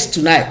your head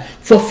tonight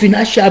for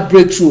financial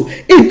breakthrough.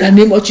 In the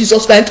name of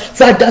Jesus Christ,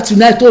 Father,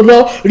 tonight, oh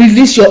Lord,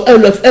 release your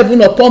oil of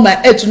heaven upon my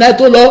head tonight,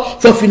 oh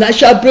Lord, for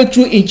financial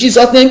breakthrough in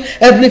Jesus' name.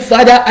 Heavenly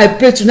Father, I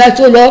pray tonight,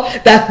 oh Lord,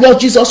 that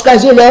Lord Jesus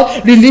Christ, oh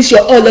Lord, release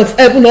your oil of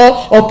heaven,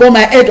 oh, upon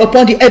my head,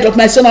 upon the head of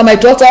my son and my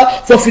daughter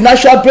for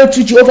financial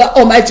breakthrough, Jehovah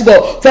Almighty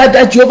God.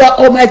 Father, Jehovah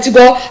Almighty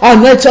God,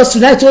 anoint us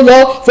tonight, oh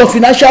Lord, for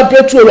financial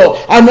breakthrough, Lord.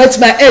 Anoint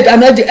my head,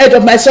 anoint the head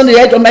of my son, the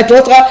head of my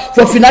daughter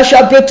for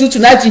financial breakthrough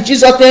tonight in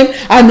Jesus' name.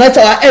 Anoint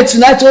our head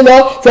tonight, oh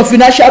Lord, for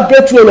financial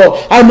breakthrough, Lord.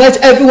 Anoint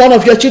every one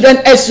of your children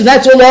heads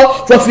tonight, oh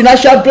Lord, for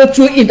financial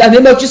breakthrough in the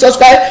name of Jesus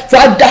Christ.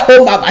 Father,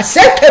 oh Mama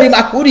Senkeri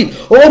Makuri,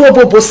 oh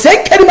Robobo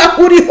Senkeri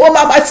Makuri, oh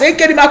Mama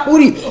Senkeri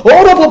Makuri,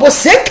 oh Robobo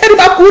Senkeri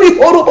Makuri,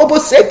 oh Robobo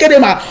Senkeri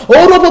Ma,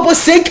 oh Robobo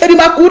Senkeri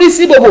Makuri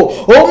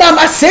Sibobo, oh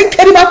Mama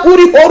Senkeri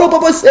Makuri, oh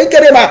Robobo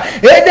Senkeri Ma,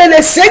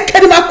 Edele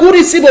Senkeri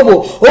Makuri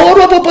Sibobo, oh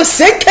Robobo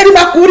Senkeri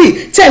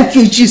Makuri. Thank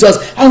you, Jesus.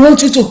 I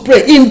want you to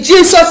pray in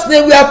Jesus'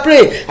 name. We are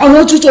praying. I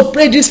want you to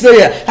pray this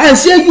prayer and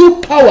say,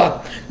 you power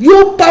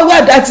You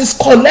power that is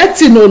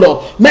collecting, oh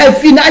Lord, my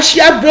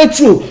financial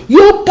breakthrough.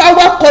 You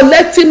power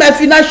collecting my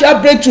financial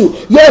breakthrough.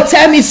 Your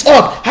time is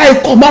up. I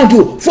command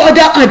you,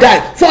 further and die,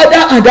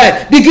 further and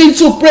die. Begin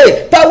to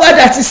pray. Power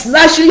that is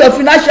snatching your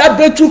financial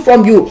breakthrough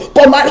from you.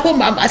 Command, oh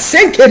mama,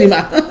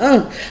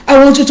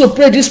 I want you to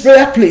pray this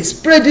prayer, please.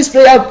 Pray this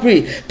prayer,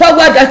 pray.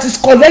 Power that is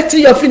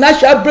collecting your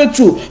financial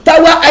breakthrough.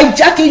 Power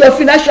hijacking your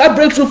financial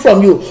breakthrough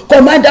from you.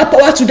 Command that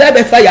power to die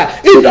by fire.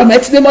 In the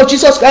mighty name of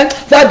Jesus Christ,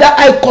 Father,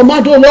 I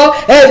command, oh Lord,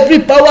 every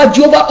power,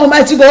 Jehovah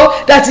Almighty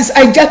God, that is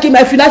hijacking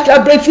my financial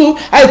breakthrough,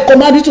 I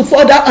command you to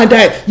fall down and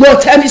die. Your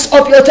time is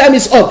up. Your time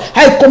is up.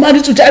 I command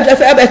you to die by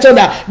fire, by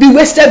thunder. Be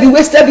wasted, be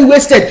wasted, be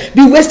wasted,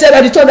 be wasted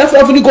by the thunder of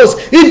the Holy Ghost.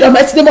 In the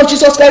mighty name of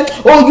Jesus Christ,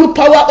 oh you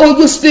power, oh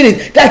you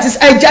spirit that is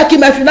hijacking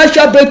my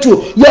financial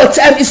breakthrough, your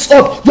time is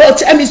up. Your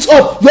time is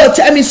up. Your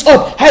time is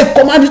up. I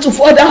command you to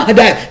fall down and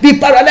die. Be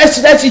paralyzed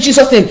tonight in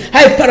Jesus' name.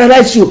 I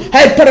paralyze you.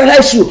 I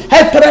paralyze you.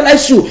 I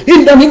paralyze you.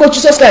 In the name of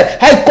Jesus Christ,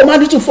 I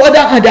command you to fall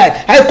down and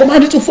die. I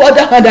command you to fall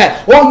down and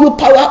die. Oh you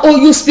power, oh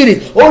you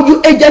spirit, oh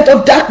you agent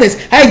of darkness,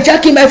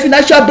 hijacking my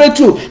financial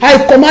breakthrough,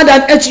 I command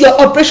and enter your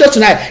operation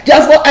tonight.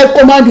 Therefore, I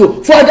command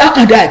you, fall down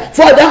and die,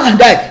 fall down and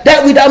die,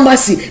 die without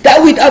mercy, die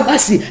without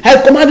mercy.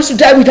 I command you to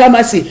die without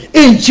mercy.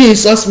 In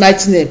Jesus'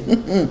 mighty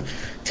name.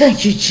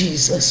 Thank you,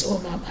 Jesus. Oh,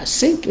 Mama,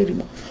 thank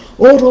you.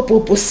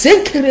 Oropopo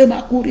senkere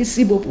makuri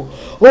sibobo.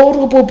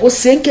 Oropopo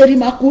senkere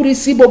makuri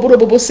sibobo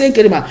robobo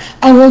senkere ma.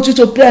 I want you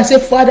to pray and say,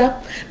 Father,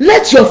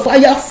 let your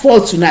fire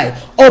fall tonight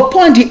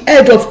upon the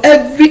head of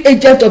every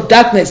agent of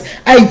darkness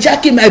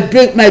hijacking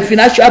my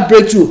financial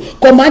breakthrough.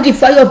 Command the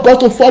fire of God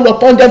to fall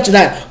upon them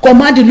tonight.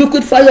 Command the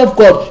liquid fire of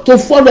God to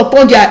fall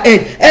upon their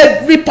head.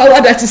 Every power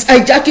that is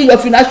hijacking your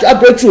financial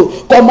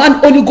breakthrough,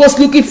 command Holy Ghost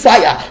liquid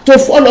fire to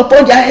fall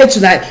upon their head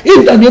tonight.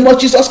 In the name of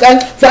Jesus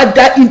Christ,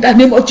 Father, in the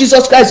name of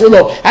Jesus Christ, oh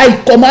Lord, I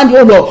command,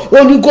 oh Lord,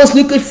 Holy Ghost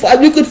liquid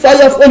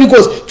fire of Holy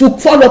Ghost to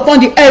fall upon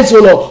the heads,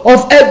 oh Lord,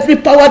 of every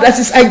power that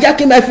is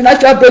hijacking my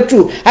financial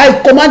breakthrough. I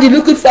command the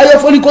liquid fire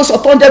of Holy Ghost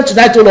upon them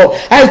tonight, oh Lord.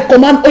 I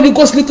command Holy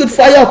Ghost liquid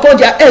fire upon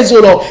their heads,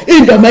 oh Lord.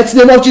 In the mighty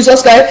name of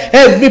Jesus Christ,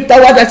 every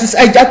power that is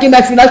hijacking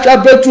my financial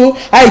breakthrough,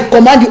 I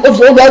command the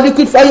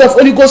liquid fire of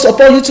Holy Ghost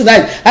upon you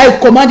tonight. I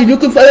command the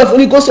liquid fire of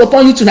Holy Ghost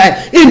upon you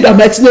tonight. In the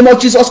mighty name of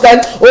Jesus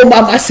Christ, oh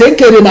Mama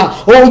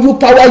Senkerema, oh you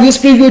power, you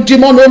spirit, you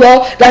demon, oh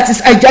Lord, that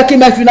is hijacking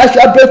my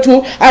financial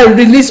breakthrough, I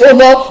release, oh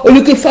Lord, a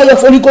liquid fire of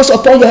Holy Ghost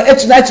upon your head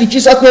tonight in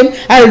Jesus' name.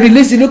 I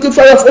release the liquid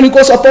fire of Holy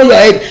Ghost upon your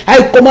head.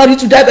 I command you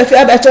to die by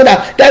fire, by thunder.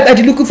 Die by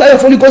the liquid fire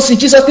of Holy Ghost in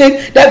Jesus'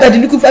 name. Die by the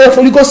liquid fire of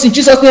Holy Ghost in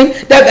Jesus' name.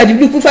 Die by the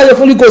liquid fire of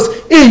Holy Ghost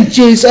in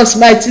Jesus'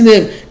 mighty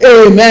name.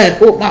 Amen.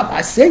 Oh,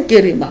 Mama,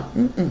 Senkerema.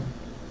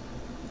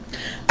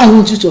 I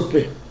want you to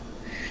pray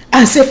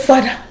and say,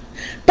 Father,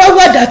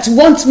 power that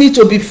wants me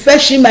to be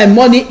fetching my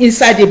money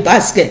inside a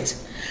basket,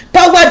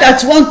 power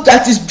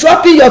that is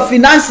dropping your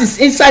finances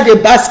inside a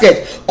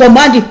basket,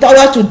 command the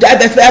power to die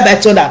by fire, by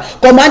thunder.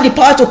 Command the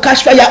power to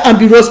catch fire and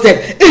be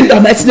roasted. In the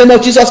mighty name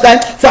of Jesus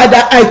Christ, Father,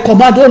 I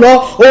command, oh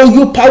Lord, oh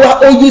you power,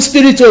 oh you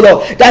spirit, oh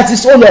Lord, that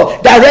is, oh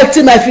Lord,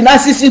 directing my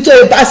finances into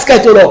a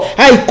basket, oh Lord.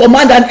 I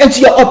command and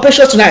enter your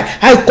operation tonight.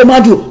 I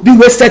command you, be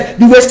wasted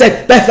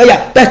by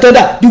fire, by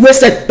thunder, be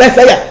wasted by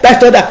fire, by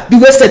thunder, be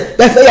wasted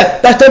by fire,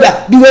 by thunder,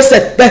 be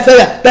wasted by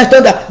fire, by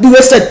thunder, be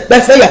wasted by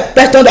fire,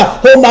 by thunder.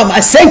 Oh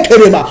Mama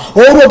Senkerema.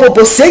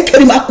 Orobobo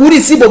senkerima kuri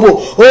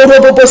sibobo.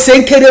 Orobobo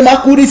senkerima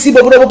kuri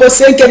sibobo. Orobobo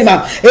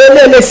senkerima.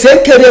 Elele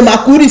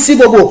senkerima kuri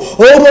sibobo.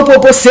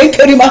 Orobobo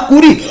senkerima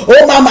kuri.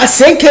 Oh Mama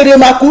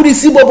senkerima kuri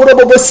sibobo.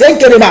 Orobobo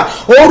senkerima.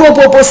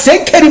 Orobobo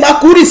senkerima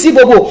kuri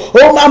sibobo.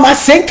 Oh Mama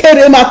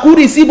senkerima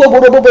kuri sibobo.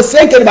 Orobobo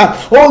senkerima.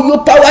 Oh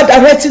you power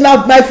directing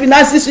out my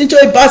finances into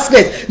a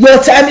basket.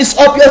 Your time is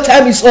up. Your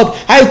time is up.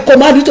 I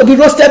command you to be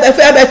roasted by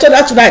fire, by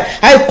thunder tonight.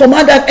 I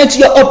command and enter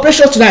your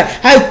operation tonight.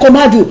 I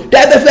command you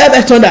die by fire,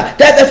 by thunder.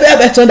 Die by fire,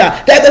 by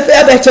thunder. Die by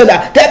fire, by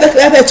thunder. Die by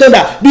fire, by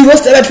thunder. Be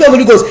roasted by fire,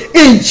 Holy Ghost.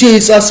 In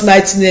Jesus'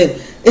 mighty name.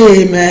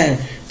 Amen.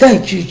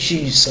 Thank you,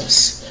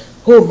 Jesus.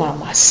 Oh,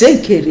 Mama,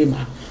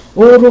 senkerima.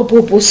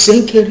 Orobobo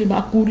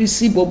senkerima kuri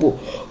sibobo.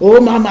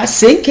 Oh Mama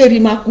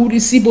senkerima kuri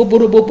sibobo.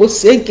 Robobo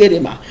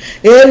senkerima.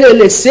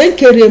 Elele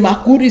senkerima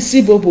kuri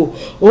sibobo.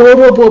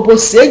 Orobobo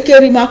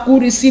senkerima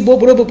kuri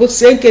sibobo. Robobo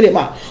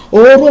senkerima.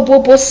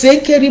 Orobobo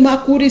senkerima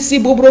kuri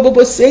sibobo.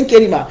 Robobo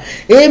senkerima.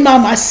 E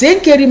Mama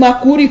senkerima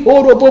kuri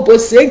orobobo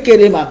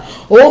senkerima.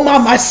 Oh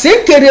Mama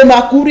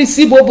senkerima kuri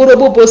sibobo.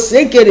 Robobo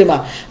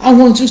senkerima. I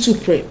want you to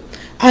pray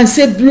and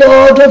say,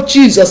 blood of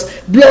Jesus,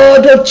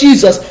 blood of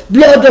Jesus,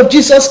 blood of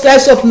Jesus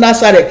Christ of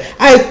Nazareth,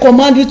 I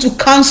command you to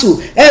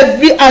cancel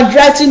every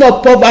handwriting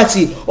of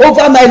poverty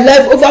over my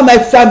life, over my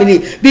family.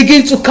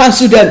 Begin to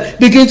cancel them.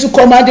 Begin to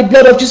command the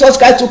blood of Jesus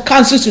Christ to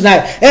cancel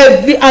tonight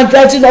every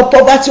handwriting of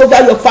poverty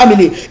over your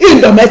family.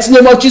 In the mighty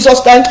name of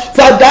Jesus Christ,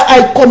 Father,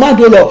 I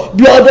command, O Lord,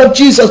 blood of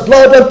Jesus,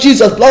 blood of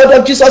Jesus, blood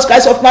of Jesus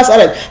Christ of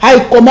Nazareth,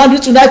 I command you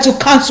tonight to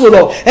cancel,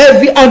 Lord,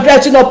 every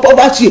handwriting of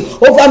poverty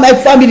over my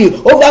family,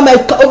 over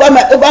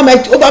my over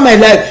my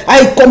life,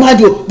 I command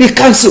you, be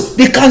cancelled,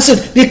 be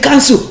cancelled, be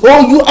cancelled.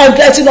 Oh, you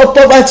handwriting of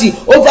poverty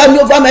over me,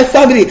 over my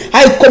family,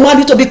 I command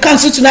you to be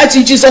cancelled tonight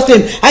in Jesus'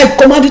 name. I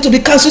command you to be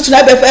cancelled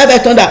tonight by fire, by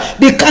thunder.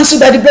 Be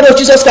cancelled by the blood of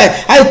Jesus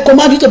Christ. I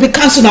command you to be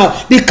cancelled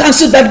now. Be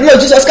cancelled by the blood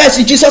of Jesus Christ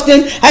in Jesus'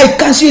 name. I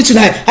cancel you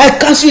tonight. I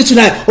cancel you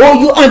tonight. Oh,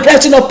 you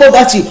handwriting of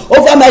poverty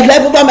over my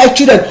life, over my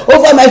children,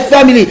 over my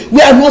family.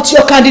 We are not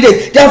your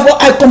candidate. Therefore,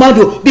 I command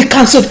you, be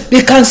cancelled,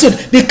 be cancelled,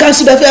 be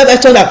cancelled by fire, by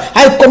thunder.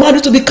 I command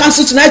you to be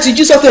cancelled tonight in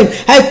Jesus' name.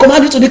 I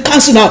command you to be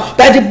cancelled now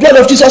by the blood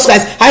of Jesus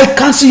Christ. I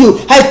cancel you.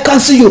 I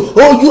cancel you.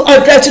 Oh, you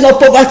handwriting of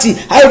poverty,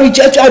 I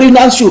reject you. I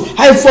renounce you.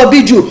 I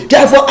forbid you.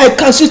 Therefore, I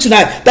cancel you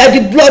tonight by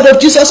the blood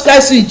of Jesus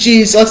Christ in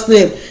Jesus'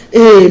 name.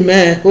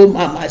 Amen. Oh,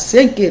 Mama,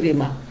 thank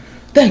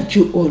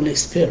you, Holy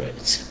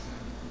Spirit.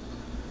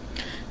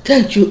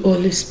 Thank you,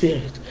 Holy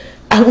Spirit.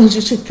 I want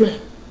you to pray.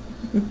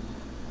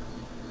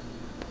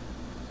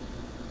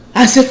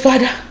 I say,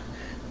 Father,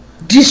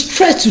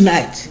 destroy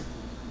tonight.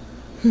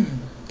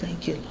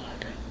 Thank you,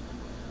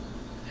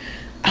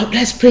 Lord.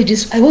 Let's pray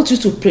this. I want you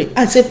to pray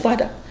and say,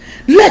 Father,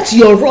 let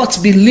your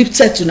wrath be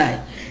lifted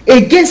tonight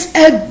against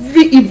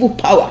every evil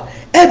power,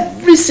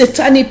 every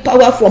satanic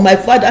power from my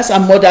father's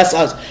and mother's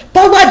house,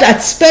 power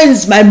that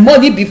spends my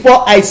money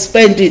before I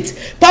spend it,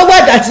 power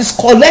that is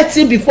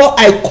collecting before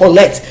I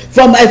collect,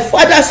 from my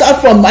father's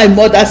house, from my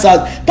mother's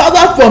house,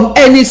 power from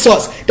any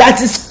source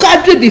that is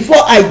gathering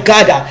before I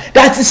gather,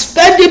 that is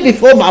spending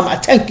before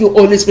Mama. Thank you,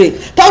 Holy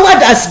Spirit. Power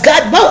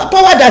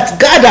that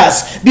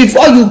gathers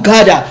before you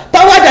gather,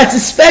 power that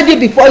is spending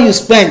before you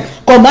spend.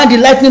 Command the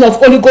lightning of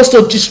Holy Ghost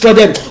to destroy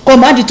them.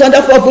 Command the thunder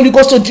of Holy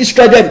Ghost to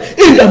destroy them.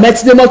 In the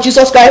mighty name of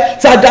Jesus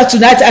Christ, Father,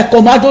 tonight I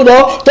command, O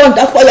Lord,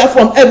 thunder fire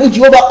from heaven,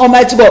 Jehovah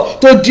Almighty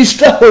God, to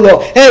destroy, O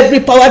Lord,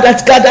 every power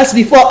that gathers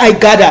before I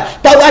gather,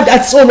 power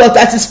that's, O Lord,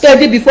 that is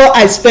spending before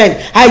I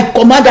spend. I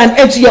command an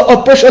end to your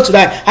operation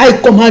tonight.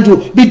 I command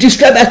you, be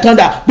destroyed by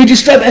thunder, be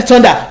destroyed by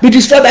thunder, be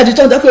destroyed by the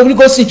thunder of Holy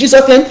Ghost in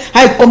Jesus' name.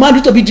 I command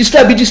you to be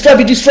destroyed, be destroyed,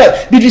 be destroyed,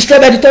 be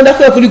destroyed by the thunder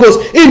of Holy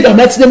Ghost in the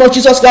mighty name of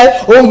Jesus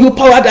Christ. Oh, you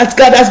power that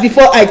gathers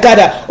before I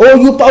gather, oh,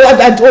 you power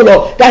that, oh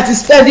Lord, that is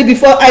spending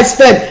before I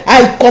spend,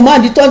 I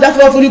command the thunder of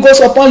Holy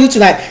Ghost upon you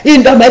tonight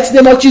in the mighty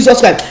name of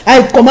Jesus Christ.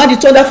 I command the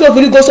thunder of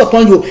Holy Ghost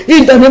upon you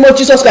in the name of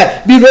Jesus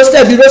Christ. Be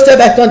roasted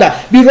by thunder,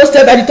 be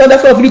roasted by the thunder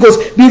of Holy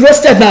Ghost, be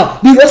roasted now,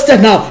 be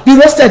roasted now, be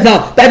roasted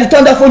now by the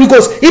thunder of Holy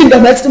Ghost in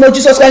the mighty name of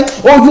Jesus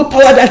Christ. Oh, you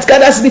power that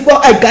gathers before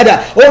I gather,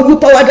 oh, you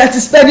power that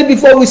is spending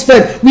before we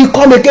spend, we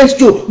come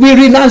against you, we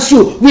renounce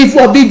you, we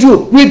forbid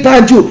you, we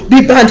ban you,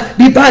 be banned,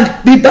 be banned,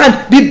 be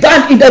banned, be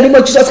banned in the name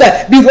of Jesus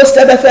Christ. Be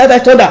roasted by fire, by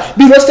thunder,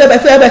 be roasted by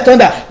fire, by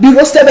thunder, be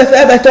roasted by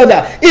fire, by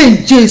thunder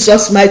in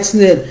Jesus' mighty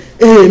name.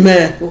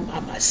 Amen. Oh,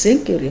 Mama,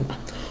 senkerima.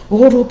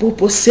 Oro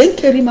popo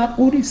senkerima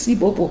kuri si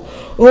bobo.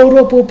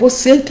 Oro popo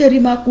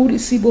senkerima kuri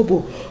si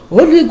bobo.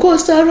 Holy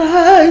Ghost,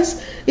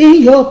 arise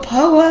in your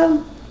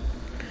power.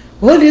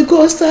 Holy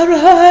Ghost,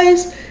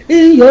 arise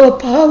in your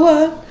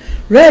power.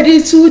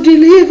 Ready to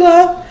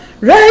deliver,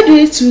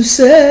 ready to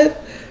save,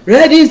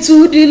 ready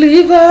to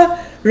deliver,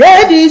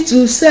 ready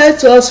to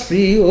set us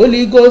free.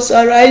 Holy Ghost,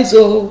 arise,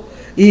 oh,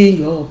 in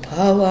your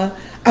power.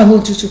 I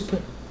want you to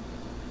pray.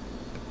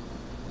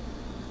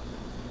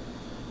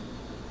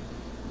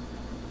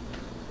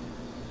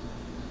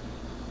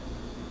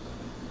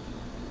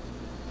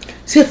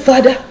 Say,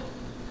 Father,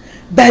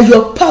 by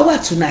your power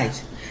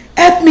tonight,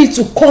 help me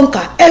to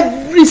conquer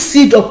every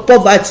seed of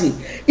poverty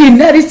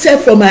inherited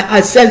from my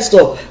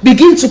ancestor.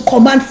 Begin to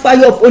command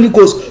fire of Holy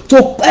Ghost to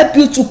help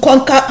you to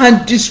conquer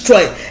and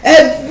destroy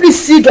every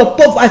seed of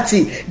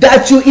poverty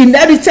that you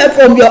inherited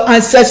from your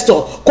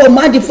ancestor.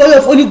 Command the fire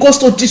of Holy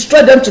Ghost to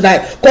destroy them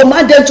tonight.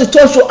 Command them to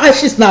turn to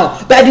ashes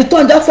now by the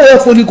thunder fire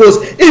of Holy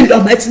Ghost in the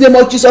mighty name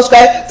of Jesus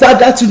Christ.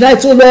 Father,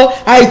 tonight, oh Lord,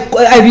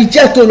 I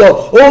reject, oh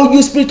Lord, oh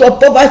you spirit of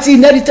poverty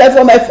inherited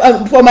from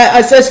my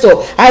ancestor.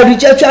 I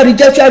reject you, I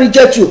reject you, I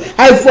reject you.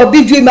 I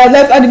forbid you in my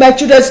life and in my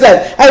children's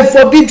life. I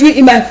forbid you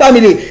in my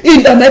family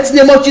in the mighty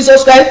name of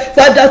Jesus Christ.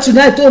 Father,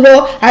 tonight, oh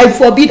Lord, I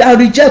forbid and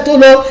reject, oh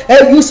Lord,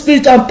 every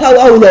spirit and power,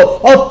 oh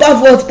Lord, of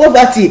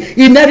poverty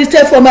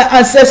inherited from my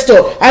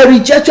ancestor. I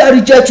reject you, I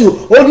reject you.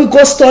 Holy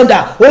Ghost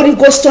thunder, Holy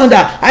Ghost thunder,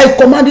 I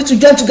command you to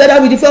join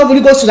together with the fire of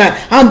Holy Ghost tonight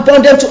and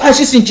burn them to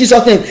ashes in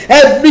Jesus' name.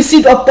 Every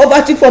seed of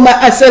poverty from my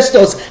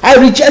ancestors, I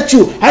reject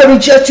you, I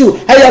reject you.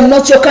 I am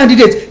not your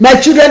candidate. My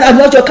children are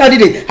not your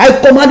candidate. I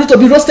command you to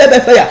be roasted by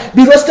fire.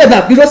 Be roasted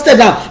now, be roasted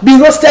now, be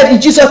roasted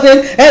in Jesus'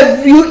 name.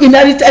 Every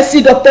inherited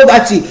seed of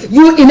poverty,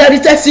 you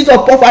inherited seed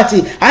of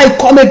poverty, I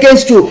come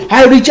against you.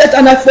 I reject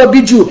and I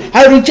forbid you.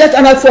 I reject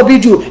and I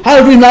forbid you. I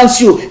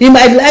renounce you in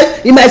my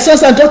life, in my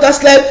sons and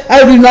daughters' life.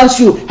 I renounce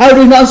you. I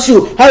renounce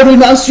you. I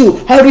renounce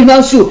you. I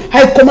renounce you.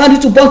 I command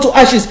you to burn to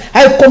ashes.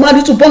 I command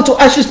you to burn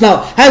to ashes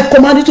now. I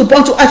command you to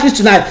burn to ashes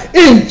tonight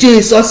in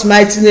Jesus'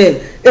 mighty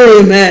name.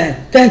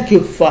 Amen. Thank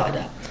you,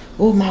 Father.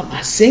 Oh,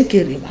 Mama,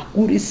 senkerima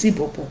kuri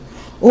sibobo.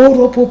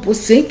 Oro popo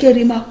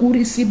senkerima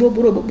kuri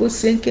sibobo robo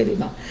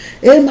senkerima.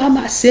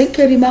 Mama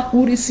senkerima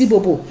kuri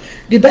sibobo.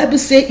 The Bible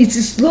says it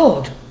is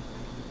Lord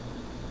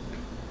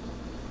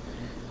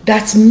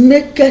that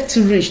maketh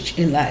rich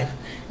in life.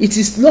 It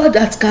is Lord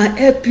that can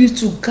help you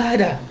to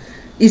gather.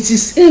 It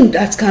is him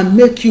that can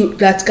make you,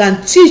 that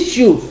can teach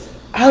you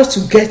how to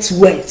get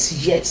wealth.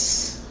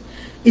 Yes,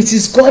 it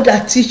is God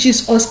that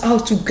teaches us how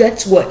to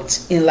get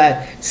wealth in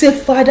life. Say,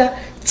 Father,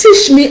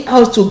 teach me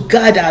how to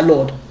gather,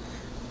 Lord,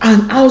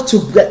 and how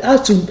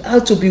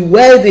to be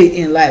wealthy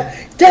in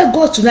life. Tell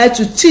God tonight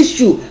to teach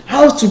you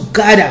how to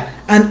gather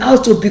and how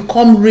to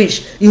become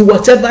rich in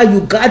whatever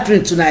you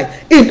gathering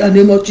tonight. In the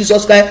name of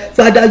Jesus Christ,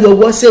 Father, your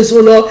word says,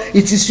 oh Lord,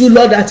 it is you,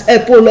 Lord, that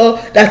help, oh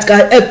Lord, that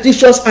can help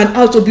teach us and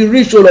how to be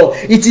rich, oh Lord.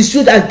 It is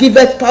you that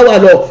giveth power,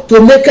 Lord,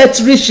 to make it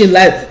rich in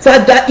life.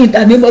 Father, in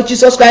the name of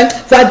Jesus Christ,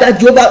 Father,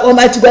 Jehovah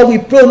Almighty God, we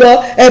pray,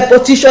 Lord,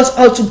 help teach us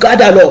how to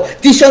gather, Lord.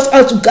 Teach us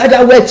how to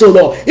gather wealth, oh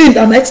Lord. In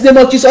the mighty name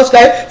of Jesus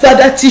Christ,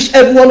 Father, teach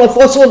every one of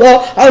us, oh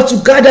Lord, how to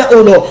gather,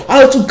 oh Lord,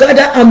 how to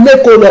gather and make,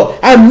 oh Lord,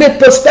 and make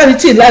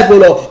prosperity in life, oh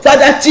Lord.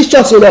 Father, teach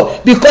us, oh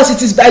Lord, because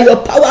it is by your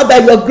power, by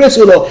your grace,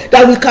 oh Lord,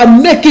 that we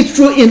can make it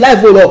through in life,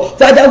 oh Lord.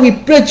 Father, we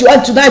pray to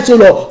you tonight, oh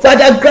Lord.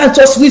 Father, grant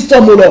us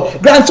wisdom, oh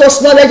Lord. Grant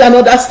us knowledge and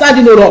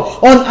understanding, oh Lord,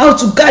 on how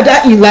to gather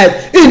in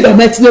life. In the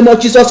mighty name of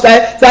Jesus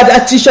Christ, Father,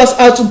 teach us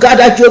how to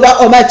gather,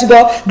 Jehovah Almighty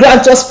God.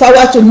 Grant us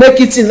power to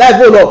make it in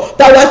life, oh Lord.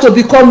 Power to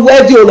become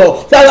worthy, oh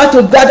Lord. Power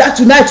to gather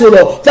tonight, oh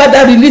Lord.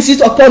 Father, release it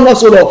upon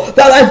us, oh Lord.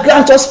 Father,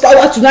 grant us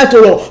power tonight,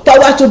 oh Lord.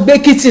 Power to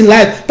make it in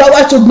life.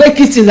 Power to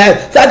make it in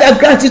life. Father,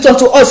 grant it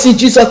unto us in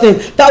Jesus' name.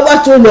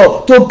 Power to,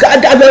 Lord, to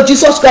gather, Lord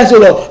Jesus Christ, oh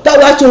Lord.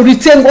 Power to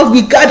retain what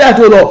we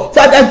gathered, oh Lord.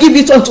 Father, give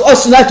it unto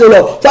us tonight, oh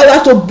Lord.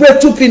 Father, to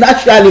break through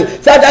financially.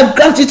 Father,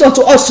 grant it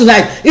unto us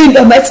tonight in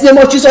the mighty name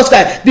of Jesus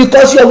Christ,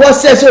 because your word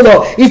says, oh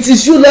Lord, it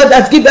is you, Lord,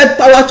 that giveth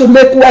power to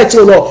make wealth,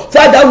 oh Lord.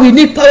 Father, we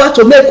need power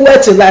to make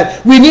wealth in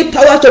life. We need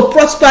power to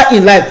prosper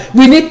in life.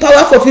 We need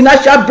power for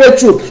financial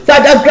breakthrough.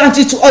 Father, grant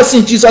it to us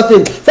in Jesus'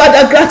 name.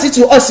 Father, grant it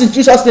to us in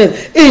Jesus' name.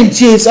 In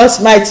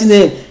Jesus' mighty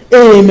name.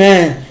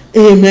 Amen.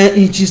 Amen.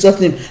 In Jesus'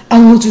 name. I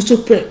want you to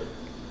pray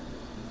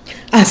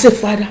and say,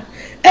 Father,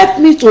 help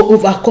me to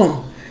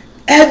overcome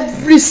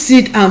every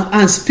seed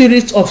and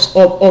spirit of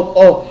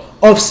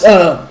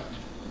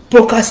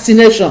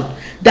procrastination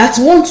that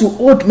want to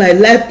hold my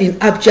life in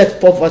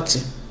abject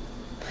poverty.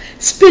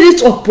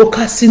 Spirit of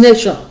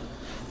procrastination,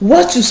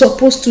 what you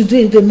supposed to do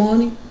in the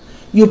morning,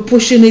 you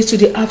pushing it to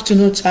the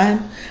afternoon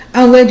time,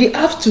 and when the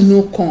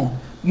afternoon come,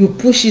 you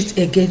push it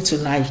again to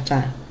night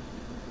time.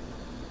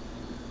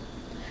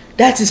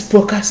 That is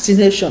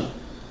procrastination.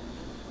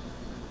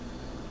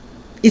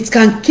 It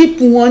can keep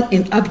one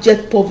in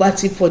abject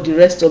poverty for the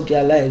rest of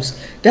their lives.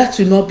 That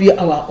will not be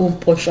our own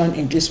portion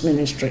in this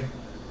ministry.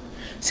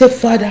 Say,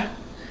 Father,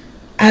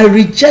 I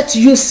reject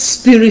you,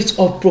 spirit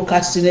of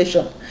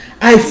procrastination.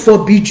 I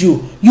forbid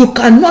you. You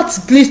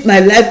cannot live my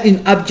life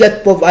in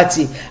abject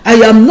poverty. I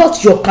am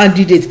not your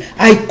candidate.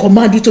 I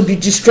command you to be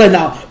destroyed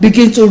now.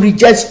 Begin to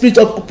reject spirit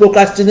of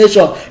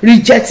procrastination.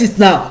 Reject it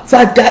now.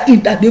 Father,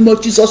 in the name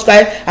of Jesus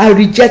Christ, I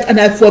reject and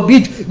I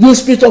forbid you,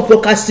 spirit of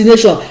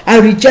procrastination. I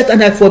reject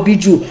and I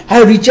forbid you.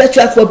 I reject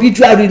you, I forbid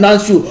you, I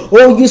renounce you.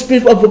 Oh, you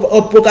spirit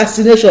of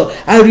procrastination,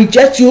 I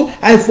reject you,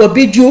 I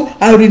forbid you,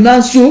 I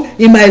renounce you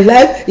in my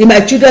life, in my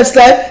children's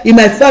life, in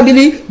my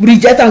family. We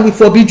reject and we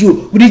forbid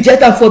you. We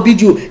reject and forbid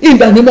you in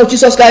the name of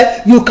Jesus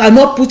Christ. You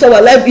cannot put our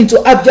life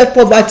into abject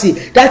poverty.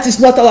 That is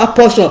not our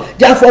portion.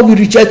 Therefore we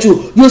reject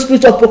you. You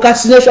spirit of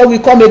procrastination, we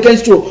come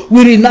against you.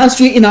 We renounce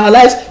you in our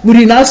lives. We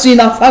renounce you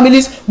in our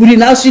families. We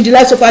renounce you in the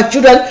lives of our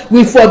children.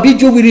 We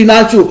forbid you. We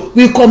renounce you.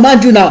 We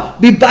command you now.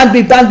 Be banned,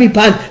 be banned, be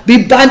banned.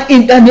 Be banned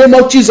in the name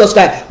of Jesus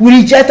Christ.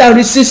 We reject and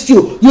resist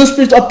you. You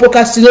spirit of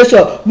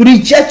procrastination, we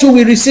reject you.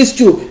 We resist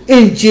you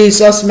in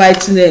Jesus'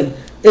 mighty name.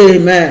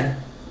 Amen.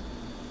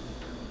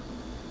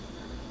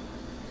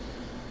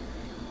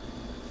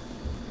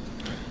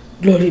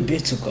 Glory be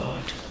to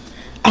God.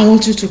 I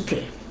want you to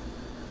pray.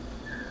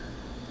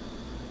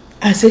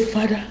 I say,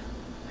 Father,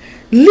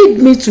 lead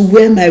me to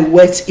where my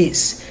wealth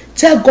is.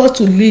 Tell God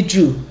to lead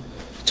you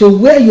to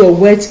where your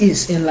wealth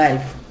is in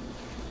life.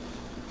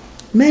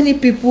 Many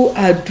people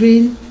are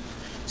doing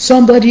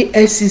somebody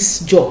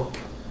else's job.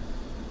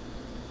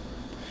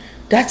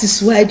 That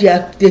is why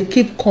they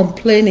keep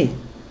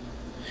complaining.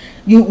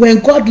 When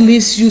God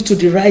leads you to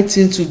the right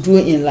thing to do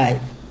in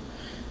life,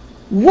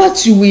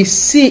 what you will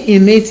see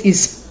in it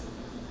is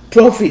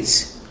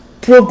profits,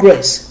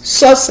 progress,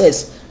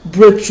 success,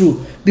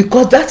 breakthrough,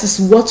 because that is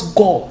what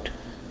God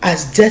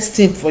has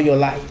destined for your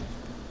life.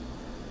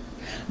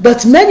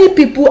 But many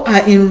people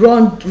are in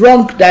wrong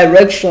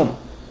direction.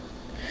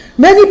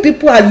 Many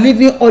people are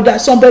living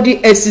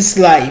somebody else's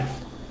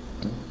life.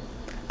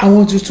 I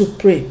want you to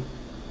pray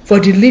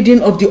for the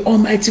leading of the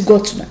Almighty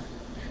God tonight.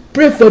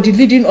 Pray for the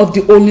leading of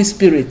the Holy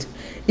Spirit.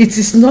 It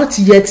is not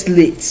yet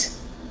late.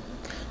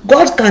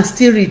 God can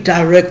still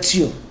redirect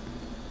you.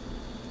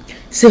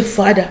 Say,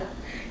 Father,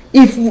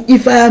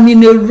 if I am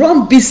in a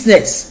wrong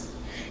business,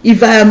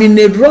 if I am in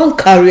a wrong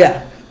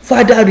career,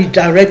 Father,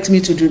 redirect me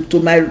to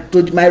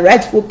my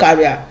rightful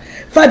career.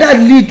 Father,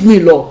 lead me,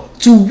 Lord,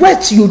 to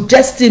what you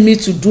destined me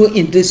to do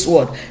in this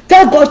world.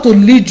 Tell God to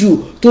lead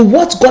you to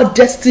what God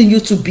destined you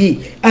to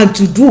be and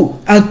to do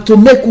and to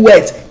make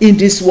wealth in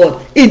this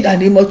world. In the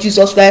name of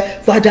Jesus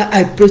Christ, Father,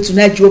 I pray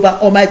tonight,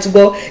 Jehovah Almighty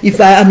God, if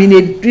I am in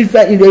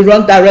a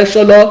wrong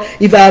direction, Lord,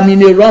 if I am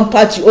in a wrong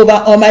path,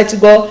 Jehovah Almighty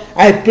God,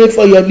 I pray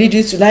for your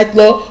leading tonight,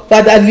 Lord.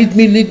 Father, lead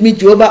me,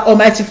 Jehovah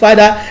Almighty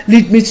Father.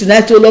 Lead me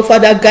tonight, oh Lord.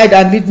 Father, guide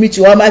and lead me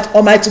to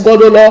Almighty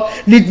God, oh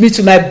Lord. Lead me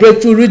to my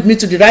breakthrough. Lead me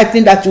to the right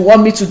thing that you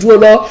want me to do, oh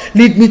Lord.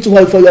 Lead me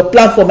to for your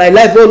plan for my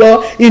life, oh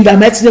Lord. In the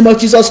mighty name of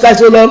Jesus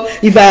Christ, oh Lord.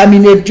 If I am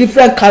in a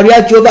different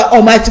career, Jehovah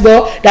Almighty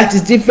God, that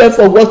is different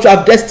from what you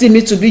have destined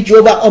me to be,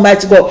 Jehovah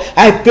Almighty God,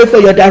 I pray for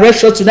your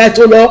direction tonight,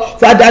 oh Lord.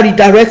 Father,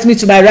 redirect me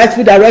to my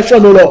rightful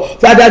direction, oh Lord.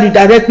 Father,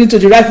 redirect me to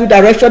the rightful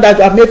direction that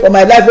you have made for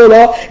my life, oh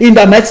Lord. In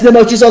the mighty name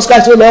of Jesus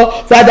Christ, oh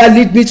Lord. Father,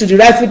 lead me to the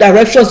rightful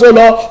directions, oh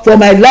Lord, for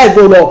my life,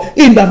 oh Lord.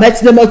 In the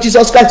mighty name of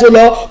Jesus Christ, oh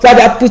Lord.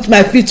 Father, put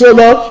my feet, oh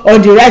Lord,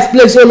 on the right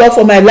place, oh Lord,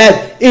 for my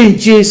life. In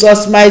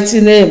Jesus'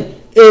 mighty name.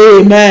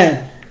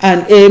 Amen.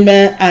 And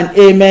amen and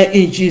amen.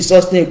 In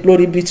Jesus' name.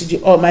 Glory be to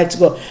the Almighty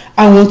God.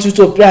 I want you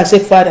to pray and say,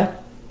 Father,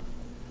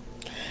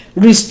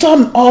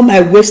 restore all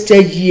my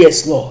wasted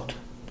years, Lord,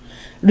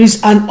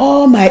 and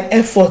all my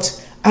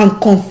efforts,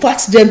 and convert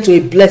them to a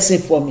blessing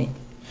for me.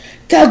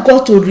 Tell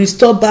God to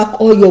restore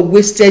back all your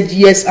wasted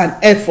years and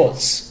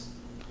efforts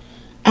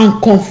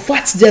and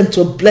convert them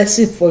to a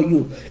blessing for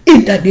you.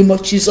 In the name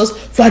of Jesus,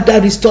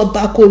 Father, restore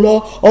back, oh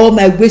Lord, all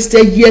my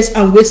wasted years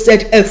and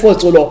wasted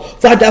efforts, oh Lord.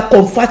 Father,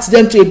 convert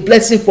them to a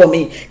blessing for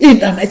me. In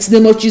the mighty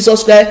name of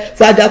Jesus Christ,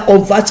 Father,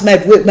 convert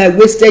my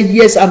wasted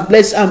years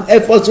and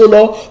efforts, oh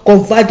Lord.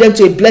 Convert them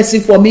to a blessing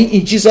for me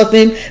in Jesus'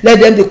 name. Let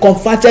them be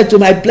converted to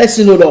my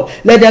blessing, oh Lord.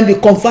 Let them be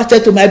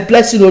converted to my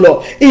blessing, oh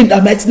Lord. In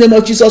the mighty name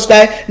of Jesus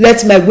Christ,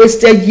 let my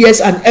wasted years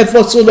and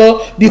efforts, oh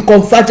Lord, be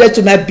converted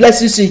to my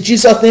blessings in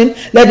Jesus' name.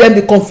 Let them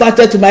be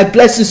converted to my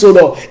blessings, oh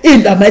Lord.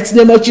 In the mighty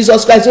name of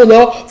Jesus Christ, oh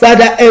Lord.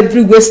 Father,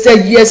 every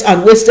wasted years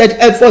and wasted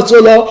efforts,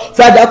 oh Lord,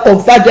 Father,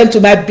 convert them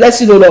to my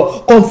blessing, oh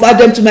Lord. Convert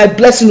them to my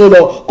blessing, oh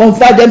Lord.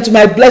 Convert them to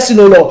my blessing,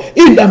 oh Lord.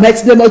 In the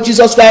mighty name of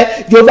Jesus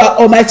Christ, Jehovah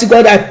Almighty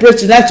God, I pray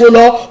tonight, oh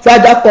Lord.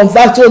 Father,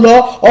 convert, oh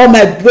Lord, all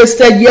my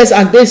wasted years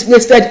and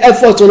wasted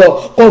efforts, oh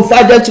Lord.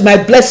 Convert them to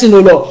my blessing,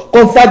 oh Lord.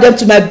 Convert them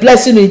to my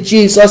blessing in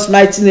Jesus'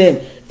 mighty name.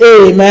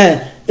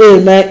 Amen.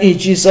 Amen. In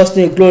Jesus'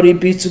 name, glory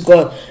be to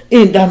God.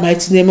 In the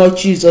mighty name of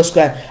Jesus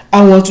Christ,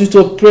 I want you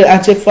to pray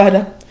and say,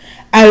 Father,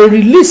 I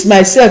release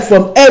myself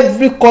from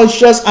every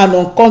conscious and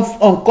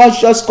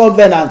unconscious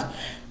covenant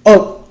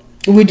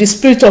with the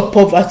spirit of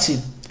poverty.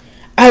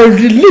 I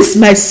release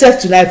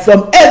myself tonight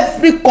from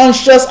every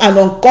conscious and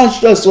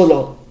unconscious, oh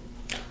Lord,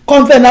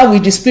 covenant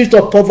with the spirit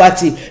of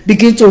poverty.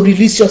 Begin to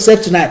release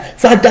yourself tonight.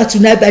 Father,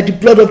 tonight by the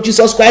blood of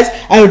Jesus Christ,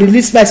 I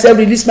release myself,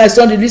 release my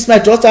son, release my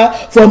daughter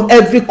from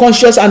every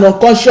conscious and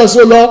unconscious,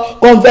 oh Lord,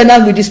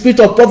 covenant with the spirit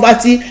of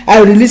poverty.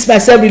 I release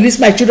myself, release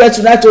my children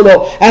tonight, oh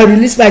Lord. I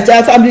release my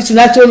entire family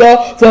tonight, oh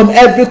Lord, from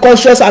every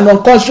conscious and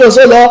unconscious,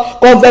 oh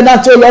Lord,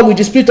 covenant, oh Lord, with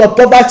the spirit of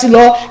poverty,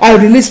 Lord. I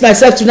release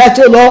myself tonight,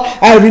 oh Lord.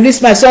 I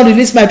release my son,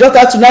 release my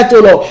daughter tonight,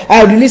 oh Lord.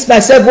 I release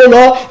myself, oh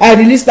Lord. I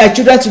release my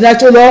children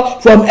tonight, oh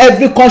Lord, from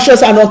every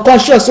conscious and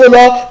unconscious, oh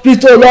Lord,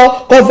 spirit, oh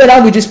Lord,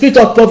 covenant with the spirit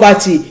of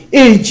poverty.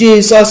 In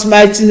Jesus'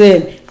 mighty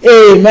name.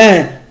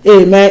 Amen.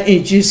 Amen.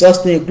 In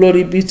Jesus' name.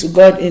 Glory be to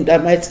God in the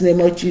mighty name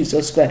of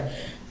Jesus Christ.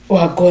 Oh,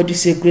 our God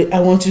is a great. I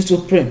want you to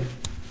pray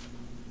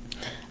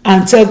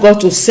and tell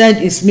God to send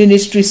his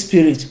ministry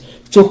spirit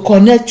to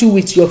connect you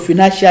with your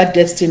financial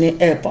destiny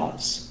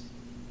helpers.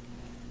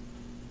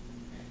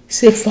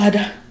 Say,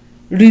 Father,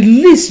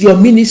 release your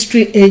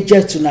ministry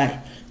angel tonight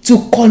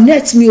to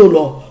connect me, oh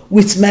Lord,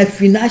 with my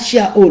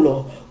financial, oh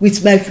Lord,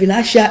 with my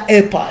financial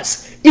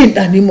helpers. In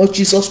the name of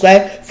Jesus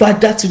Christ,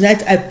 Father,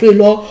 tonight I pray,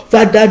 Lord,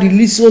 Father,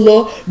 release, oh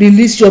Lord,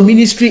 release your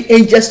ministry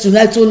angels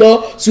tonight, oh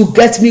Lord, to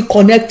get me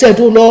connected,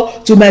 oh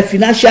Lord, to my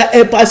financial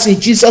helpers in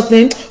Jesus'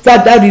 name.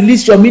 Father,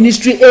 release your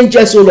ministry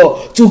angels, oh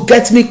Lord, to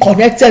get me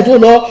connected, oh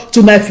Lord,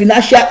 to my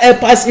financial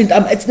helpers in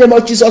the mighty name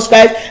of Jesus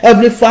Christ.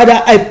 Heavenly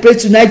Father, I pray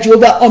tonight,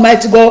 Jehovah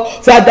Almighty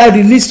God, Father,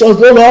 release us,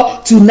 oh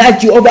Lord, tonight,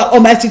 Jehovah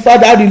Almighty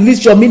Father,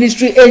 release your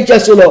ministry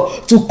angels, oh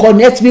Lord, to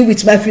connect me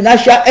with my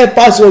financial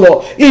helpers, oh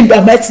Lord, in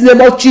the mighty name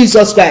of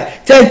Jesus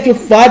Christ. Thank you,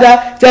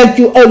 Father. Thank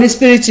you, Holy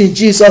Spirit, in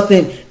Jesus'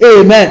 name.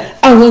 Amen.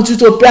 I want you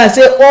to pray and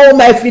say, oh,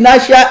 my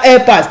financial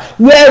helpers,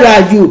 where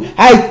are you?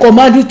 I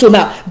command you to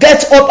now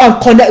get up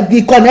and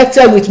be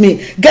connected with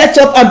me. Get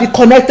up and be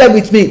connected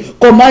with me.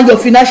 Command your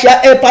financial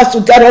helpers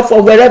to get up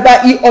from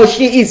wherever he or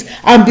she is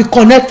and be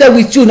connected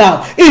with you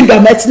now. In the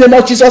mighty name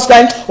of Jesus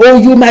Christ. Oh,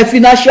 you, my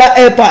financial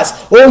helpers.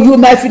 Oh, you,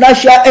 my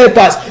financial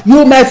helpers.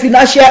 You, my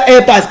financial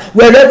helpers.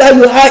 Wherever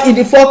you are in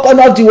the four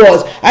corners of the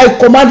world, I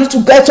command you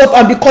to get up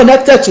and be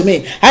connected to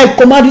me. I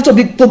command you to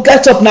be to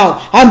get up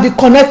now and be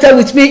connected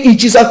with me in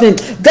Jesus' name.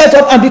 Get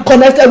up and be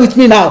connected with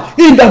me now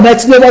in the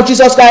mighty name of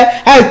Jesus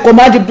Christ. I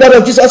command the blood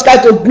of Jesus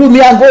Christ to glue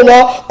me and go,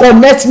 Lord.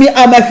 Connect me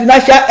and my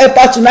financial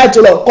helper tonight,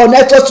 Lord.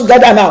 Connect us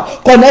together now.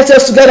 Connect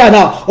us together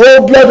now.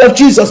 Oh, blood of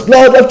Jesus,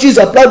 blood of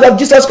Jesus, blood of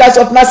Jesus Christ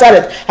of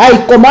Nazareth.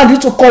 I command you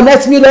to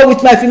connect me, Lord,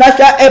 with my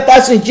financial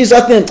helpers in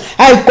Jesus' name.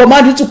 I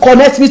command you to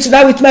connect me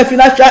tonight with my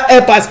financial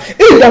helpers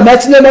in the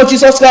mighty name of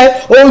Jesus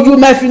Christ. Oh, you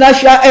my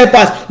financial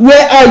helpers,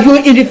 where are you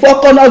in the four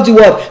corners of the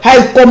world?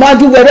 I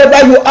command you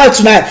wherever you are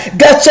tonight,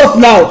 get up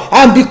now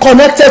and be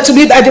connected to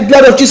me by the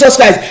blood of Jesus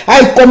Christ.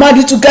 I command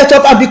you to get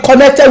up and be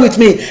connected with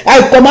me.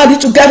 I command you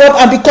to get up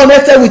and be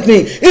connected with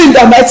me in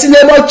the mighty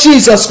name of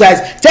Jesus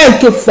Christ.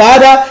 Thank you,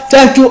 Father.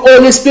 Thank you,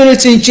 Holy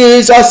Spirit. In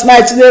Jesus'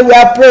 mighty name we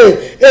are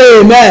praying.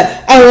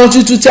 Amen. I want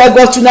you to tell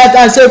God tonight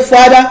and say,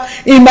 Father,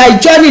 in my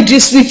journey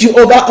this week,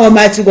 Jehovah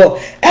Almighty God,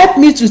 help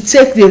me to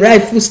take the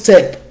rightful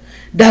step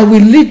that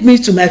will lead me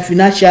to my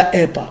financial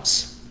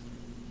helpers.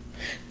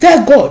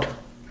 Tell God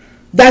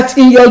that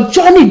in your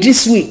journey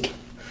this week,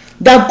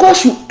 that God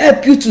should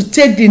help you to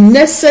take the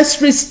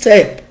necessary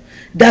step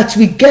that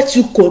will get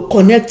you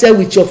connected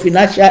with your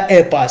financial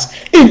helpers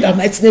in the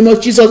mighty name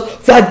of Jesus.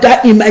 Father,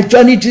 in my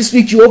journey this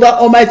week, Jehovah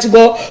Almighty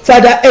God,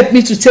 Father, help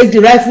me to take the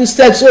rightful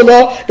steps, oh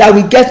Lord, that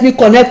will get me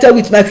connected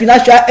with my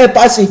financial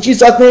helpers in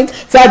Jesus' name.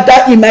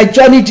 Father, in my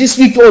journey this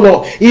week, oh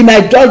Lord, in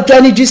my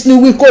journey this new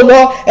week, oh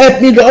Lord,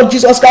 help me, Lord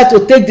Jesus Christ,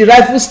 to take the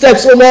rightful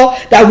steps, oh Lord,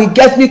 that will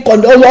get me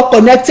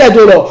connected,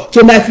 oh Lord,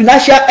 to my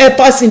financial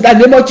helpers in the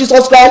name of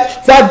Jesus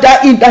Christ. Father,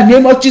 in the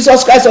name of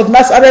Jesus Christ of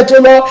Nazareth,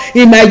 oh Lord,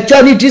 in my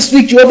journey this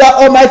week,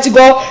 Jehovah Almighty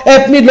God,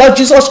 help me, Lord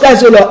Jesus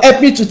Christ, oh Lord, help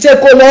me to take,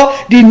 oh Lord,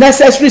 the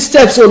necessary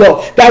steps, oh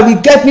Lord, that will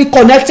get me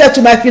connected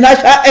to my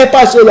financial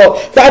helpers, oh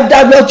Lord.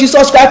 Father, Lord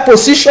Jesus Christ,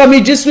 position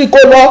me this week,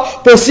 oh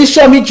Lord,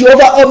 position me,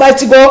 Jehovah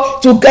Almighty God,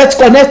 to get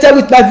connected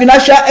with my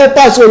financial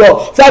helpers, oh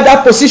Lord.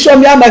 Father, position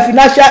me and my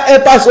financial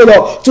helpers, oh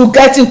Lord, to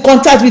get in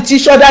contact with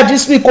each other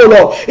this week, oh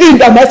Lord. In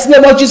the mighty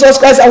name of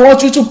Jesus Christ, I want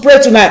you to pray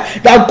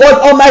tonight that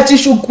God Almighty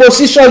should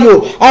position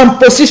you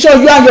and position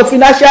you and your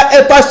financial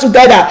helpers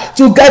together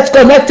to get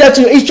connected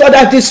to each other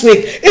this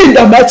week. In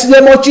the mighty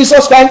name of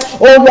Jesus Christ,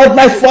 oh Lord,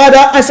 my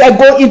Father, as I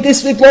go in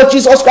this week, Lord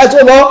Jesus Christ,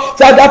 oh Lord,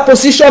 Father,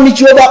 position me,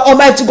 Jehovah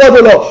Almighty God, oh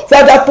Lord.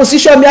 Father,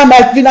 position me and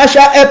my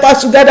financial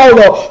helpers together, oh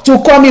Lord,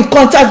 to come in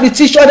contact with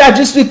each other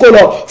this week, oh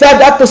Lord.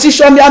 Father,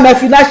 position me and my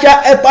financial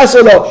helpers,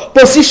 oh Lord.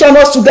 Position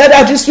us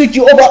together this week,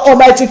 Jehovah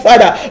Almighty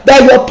Father, by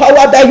your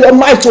power, by your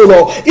might, oh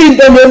Lord.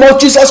 In the name of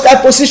Jesus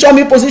Christ, position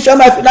me, position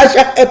my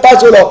financial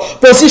helpers, oh Lord.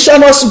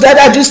 Position us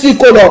together this week,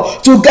 oh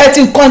Lord, to get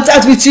in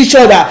contact with each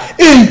other.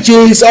 In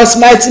Jesus'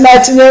 mighty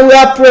name we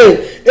are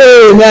praying.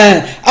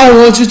 Amen. I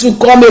want you to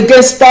come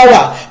against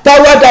power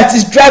that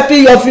is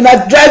driving your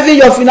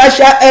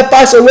financial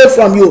helpers away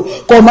from you.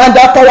 Command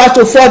that power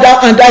to fall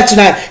down and die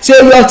tonight. Say,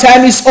 your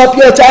time is up,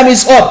 your time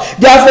is up.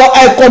 Therefore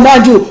I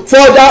command you,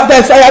 fall down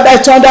by fire, by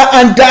thunder,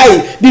 and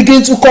die.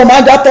 Begin to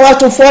command that power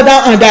to fall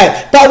down and die.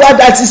 Power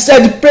that is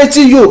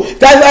separating you,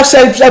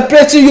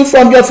 separating you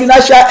from your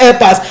financial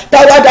helpers.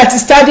 Power that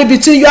is standing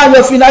between you and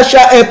your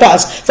financial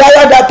helpers.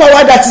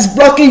 Power that is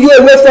blocking you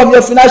away from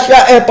your financial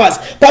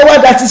helpers. Power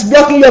that is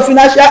blocking your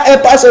financial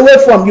helpers away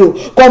from you.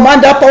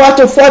 Command that power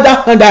to fall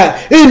down and die.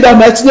 In the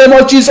mighty name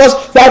of Jesus,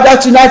 Father,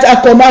 tonight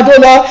I command, oh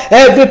Lord,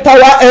 every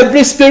power,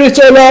 every spirit,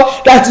 oh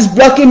Lord, that is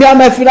blocking me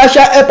and my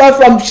financial helper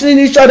from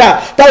seeing each other.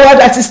 Power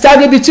that is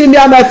standing between me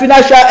and my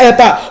financial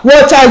helper.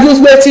 What are you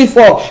waiting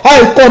for?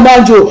 I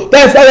command you,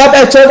 by fire,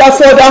 by thunder,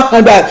 fall down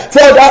and die,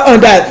 fall down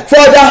and die,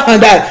 fall down and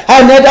die.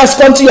 And let us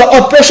come to your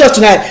operation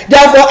tonight.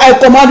 Therefore, I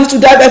command you to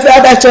die by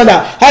fire, by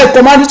thunder. I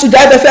command you to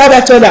die by fire,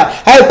 by thunder.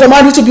 I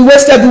command you to be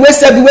wasted, be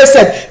wasted, be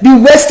wasted. Be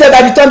wasted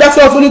by the thunder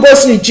flow of Holy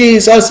Ghost in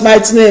Jesus'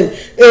 mighty name.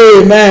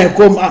 Amen.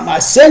 Come mama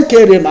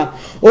senkerema.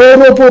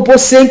 Orobobo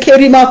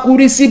senkerema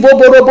kurisi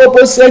bobo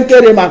robobo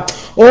senkerema.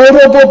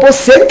 Orobobo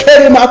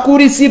senkerema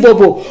kurisi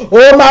bobo.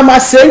 Oh mama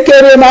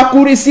senkerema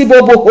kurisi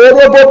bobo.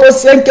 Orobobo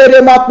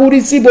senkerema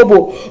kurisi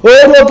bobo.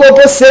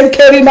 Orobobo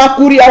senkerema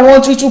kuri. I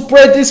want you to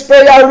pray this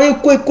prayer real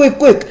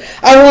quick.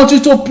 I want you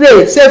to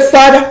pray. Say,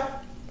 Father,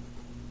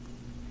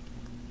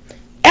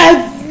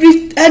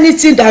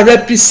 anything that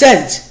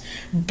represents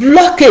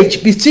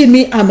blockage between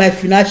me and my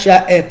financial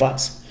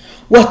helpers,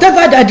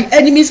 whatever that the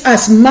enemies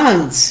has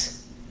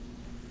mounts,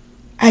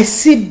 I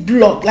see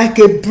block like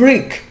a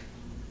brick,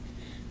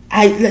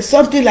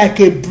 something like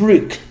a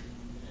brick,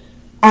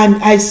 and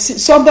I see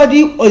somebody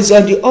is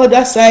on the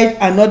other side,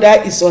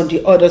 another is on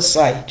the other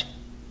side.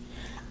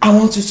 I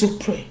want you to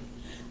pray.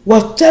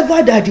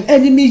 Whatever that the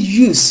enemy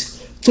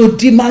use to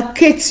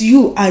demarcate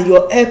you and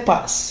your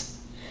helpers,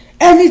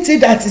 anything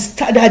that is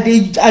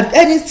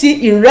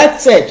anything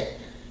erected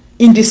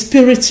in the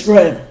spirit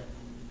realm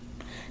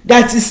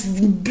that is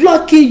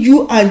blocking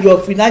you and your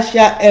financial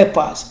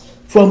helpers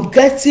from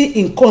getting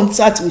in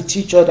contact with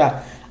each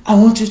other, I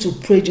want you to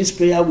pray this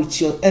prayer with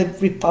your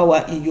every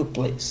power in your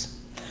place.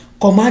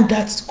 Command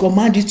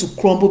it to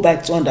crumble by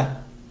thunder.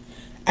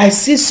 I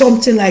see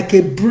something like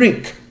a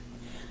brick,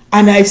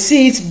 and I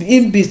see it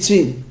in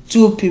between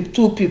two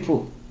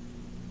people.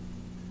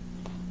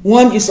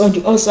 One is on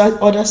the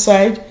other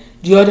side,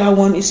 the other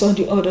one is on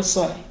the other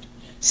side.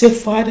 Say,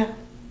 Father,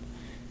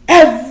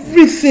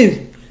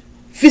 everything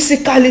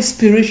physically,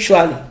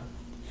 spiritually,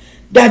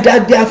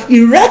 that they have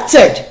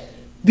erected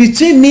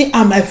between me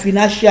and my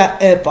financial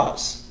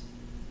helpers,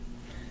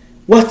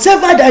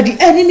 whatever that the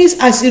enemies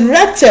has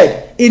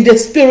erected in the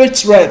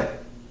spirit realm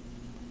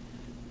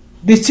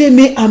between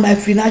me and my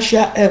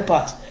financial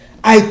helpers,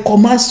 I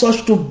command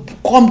such to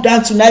come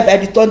down tonight by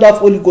the thunder of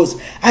Holy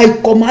Ghost. I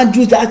command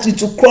you that it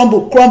to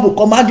crumble,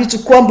 command it to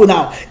crumble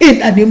now in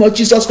the name of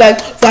Jesus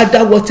Christ.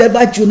 Father,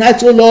 whatever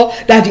tonight, oh Lord,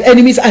 that the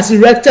enemies has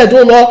erected,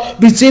 oh Lord,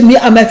 between me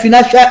and my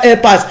financial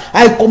helpers,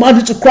 I command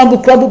it to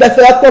crumble by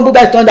fire, crumble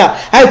by thunder.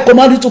 I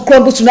command it to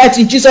crumble tonight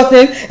in Jesus'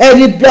 name.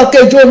 Any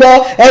blockage, oh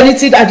Lord,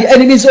 anything that the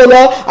enemies, oh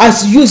Lord,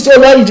 has used, oh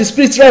Lord, in the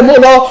spirit realm, oh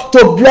Lord,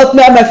 to block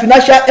me and my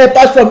financial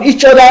helpers from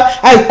each other,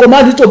 I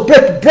command it to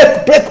break.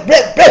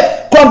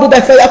 Crumble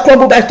by fire,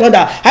 crumble by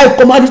thunder. I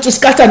command you to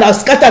scatter now,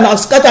 scatter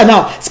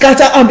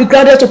and be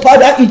grounded to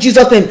powder in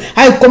Jesus' name.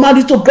 I command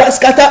you to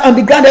scatter and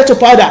be grounded to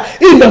powder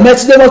in the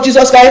mighty name of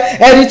Jesus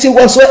Christ. Anything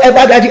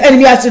whatsoever that the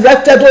enemy has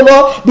erected, oh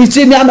Lord,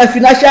 between me and my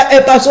financial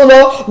helpers, oh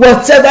Lord,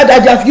 whatever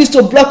that they have used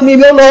to block me,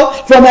 oh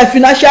Lord, from my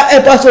financial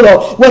helpers, oh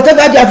Lord,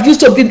 whatever they have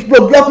used to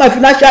block my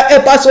financial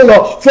helpers, oh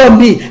Lord,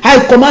 from me, I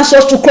command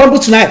us to crumble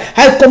tonight.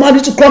 I command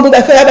you to crumble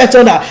by fire, by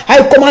thunder.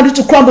 I command you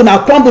to crumble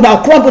now. I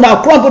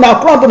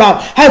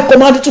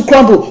command you to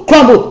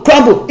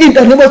crumble in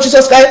the name of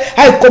Jesus Christ.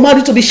 I command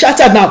you to be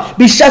shattered now,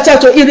 be shattered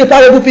to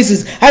irreparable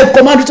pieces. I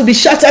command you to be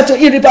shattered to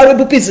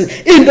irreparable pieces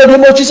in the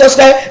name of Jesus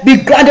Christ. Be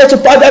grounded to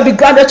powder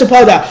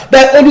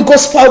by Holy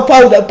Ghost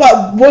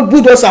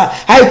bulldozer.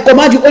 I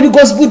command you, Holy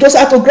Ghost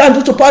bulldozer, to ground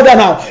you to powder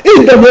now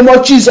in the name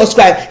of Jesus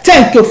Christ.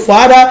 Thank you,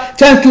 Father.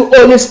 Thank you,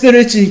 Holy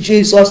Spirit, in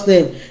Jesus'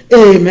 name.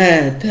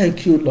 Amen.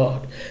 Thank you,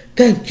 Lord.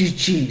 Thank you,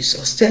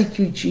 Jesus. Thank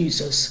you,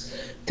 Jesus.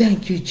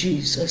 Thank you,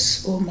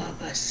 Jesus. Oh,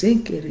 Mama,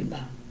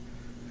 Senkerima.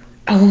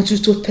 I want you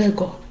to tell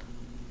God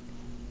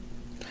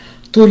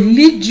to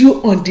lead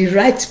you on the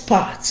right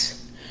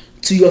path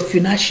to your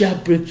financial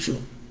breakthrough.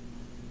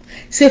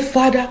 Say,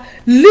 Father,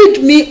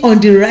 lead me on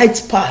the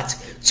right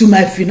path to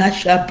my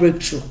financial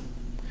breakthrough.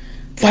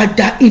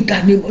 Father, in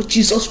the name of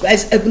Jesus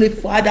Christ, Heavenly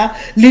Father,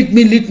 lead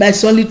me, lead my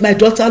son, lead my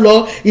daughter,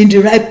 Lord, in the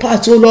right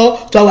path, oh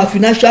Lord, to our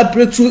financial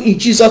breakthrough in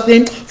Jesus'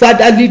 name.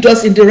 Father, lead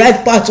us in the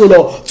right path, oh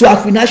Lord, to our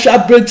financial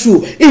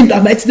breakthrough in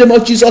the mighty name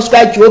of Jesus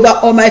Christ.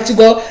 Jehovah Almighty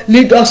God,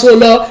 lead us, oh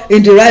Lord,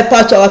 in the right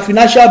path to our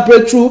financial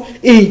breakthrough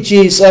in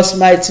Jesus'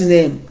 mighty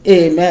name.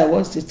 Amen.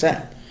 What's the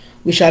time?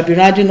 We shall be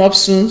rounding up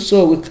soon,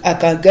 so I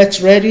can get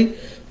ready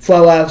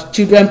for our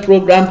children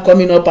program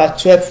coming up at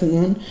 12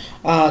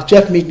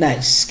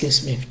 midnight.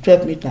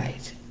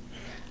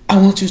 I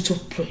want you to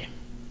pray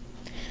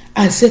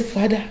and say,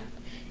 Father,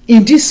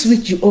 in this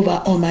week,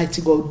 Jehovah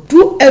Almighty God,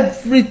 do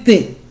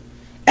everything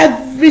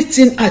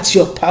at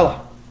your power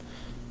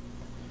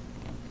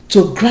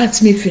to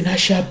grant me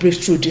financial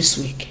breakthrough this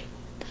week.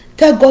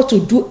 Tell God to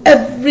do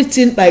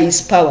everything by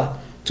his power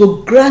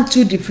to grant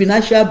you the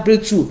financial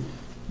breakthrough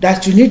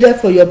that you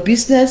needed for your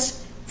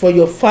business, for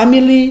your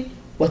family,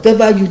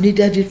 whatever you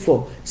needed it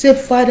for. Say,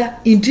 Father,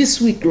 in this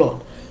week,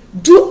 Lord,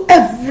 do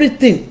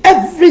everything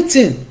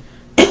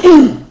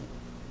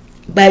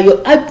by your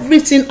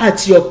everything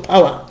at your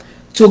power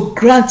to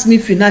grant me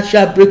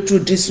financial breakthrough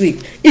this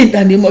week in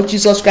the name of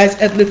Jesus Christ.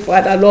 Heavenly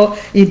Father, Lord,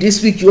 in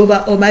this week,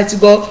 Jehovah Almighty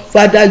God,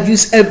 Father,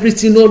 use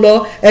everything, oh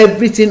Lord,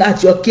 everything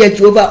at your care,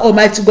 Jehovah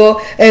Almighty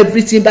God,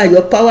 everything by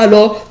your power,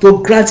 Lord,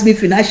 to grant me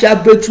financial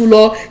breakthrough,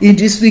 Lord, in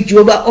this week,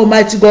 Jehovah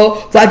Almighty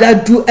God.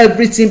 Father, do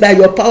everything by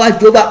your power,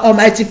 Jehovah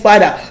Almighty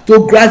Father,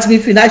 to grant me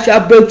financial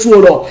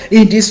breakthrough, Lord,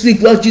 in this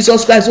week, Lord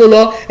Jesus Christ, oh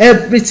Lord,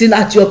 everything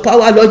at your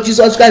power, Lord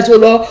Jesus Christ, oh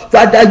Lord,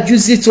 Father,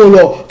 use it, oh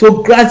Lord,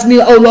 to grant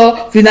me, oh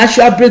Lord,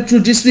 financial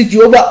breakthrough this week,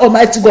 Jehovah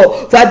Almighty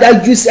God.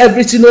 Father, use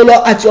everything, oh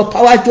Lord, at your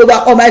power,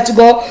 Jehovah Almighty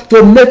God,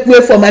 to make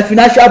way for my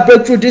financial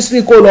breakthrough this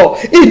week, oh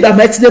Lord, in the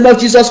mighty name of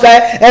Jesus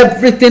Christ.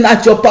 Everything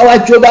at your power,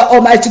 Jehovah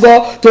Almighty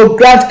God, to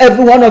grant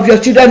every one of your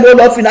children, oh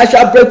Lord,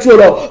 financial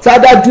breakthrough, oh Lord.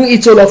 Father, do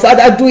it, oh Lord.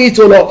 Father, do it,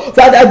 oh Lord.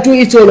 Father, do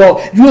it, oh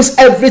Lord. Use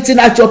everything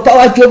at your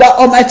power, Jehovah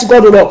Almighty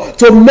God, oh Lord,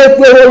 to make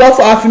way, oh Lord,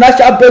 for our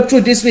financial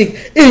breakthrough this week,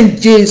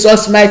 in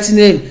Jesus' mighty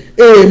name.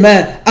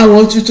 Amen. I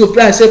want you to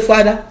pray and say,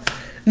 Father,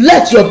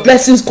 let your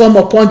blessings come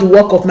upon the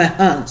work of my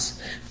hands.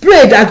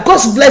 Pray that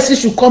God's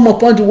blessings should come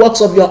upon the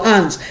works of your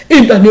hands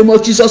in the name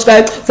of Jesus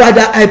Christ.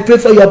 Father, I pray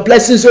for your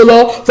blessings, O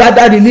Lord.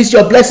 Father, release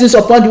your blessings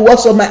upon the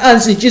works of my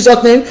hands in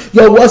Jesus' name.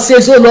 Your word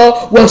says, O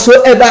Lord,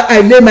 whatsoever I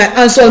lay my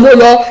hands on, O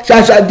Lord,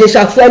 they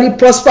shall surely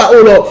prosper,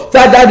 O Lord.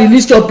 Father,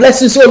 release your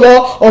blessings, O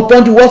Lord,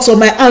 upon the works of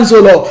my hands,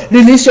 O Lord.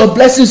 Release your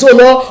blessings, O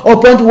Lord,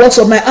 upon the works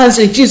of my hands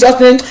in Jesus'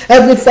 name.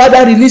 Heavenly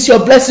Father, release your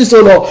blessings, O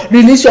Lord.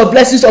 Release your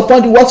blessings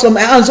upon the works of my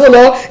hands, O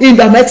Lord, in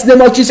the mighty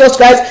name of Jesus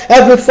Christ.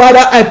 Heavenly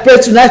Father, I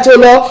pray tonight, O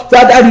Lord, Lord.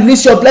 Father,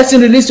 release your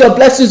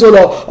blessings, O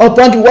Lord,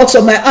 upon the works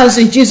of my hands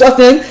in Jesus'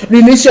 name.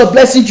 Release your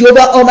blessing,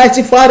 Jehovah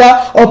Almighty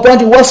Father, upon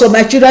the works of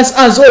my children's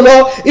hands, O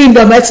Lord, in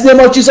the mighty name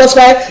of Jesus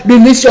Christ.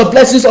 Release your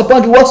blessings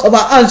upon the works of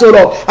our hands, O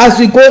Lord. As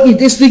we go in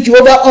this week,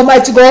 Jehovah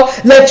Almighty God,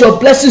 let your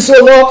blessings,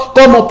 O Lord,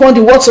 come upon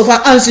the works of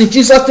our hands in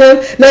Jesus'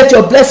 name. Let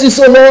your blessings,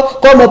 O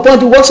Lord, come upon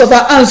the works of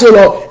our hands, O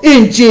Lord,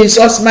 in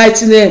Jesus'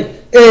 mighty name.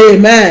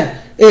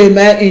 Amen.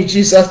 Amen. In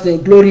Jesus'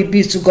 name. Glory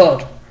be to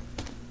God.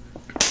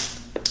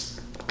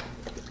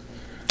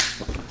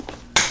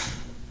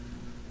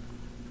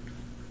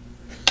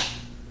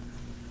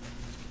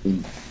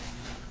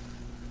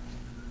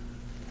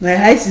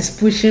 My eyes is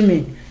pushing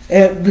me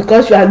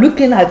because you are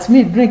looking at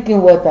me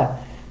drinking water,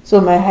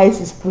 so my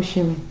eyes is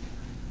pushing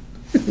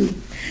me.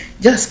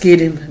 Just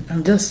kidding.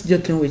 I'm just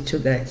joking with you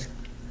guys.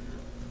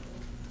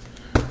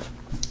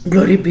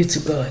 Glory be to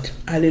God.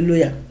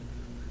 Hallelujah.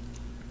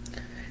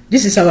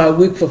 This is our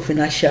week for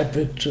financial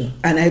breakthrough,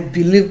 and I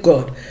believe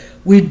God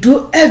will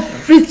do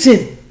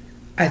everything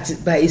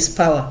by His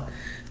power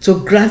to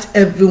grant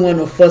every one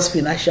of us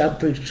financial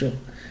breakthrough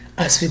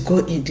as we go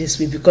in this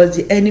week, because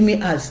the enemy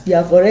they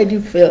have already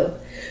failed.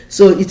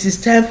 So it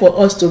is time for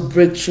us to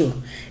break through.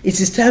 It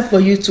is time for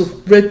you to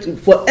break through,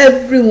 for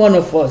every one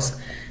of us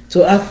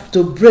to have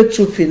to break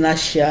through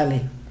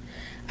financially.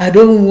 I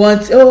don't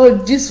want,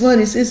 this one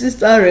is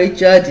Sister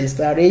Rachel,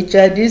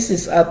 this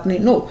is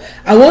happening. No,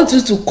 I want you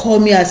to call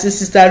me and say,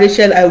 Sister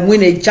Rachel, I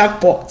win a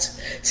jackpot.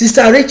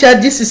 Sister Rachel,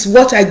 this is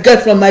what I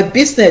get from my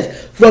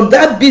business. From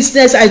that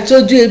business I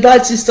told you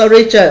about, Sister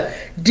Rachel,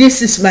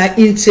 this is my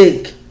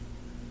intake.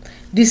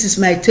 This is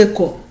my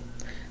take-home.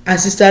 And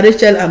Sister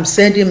Rachel, I'm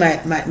sending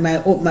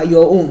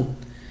your own.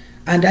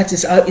 And that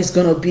is how it's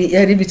going to be.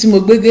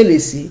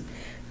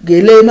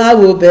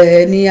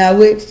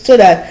 So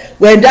that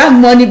when that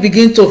money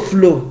begin to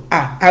flow,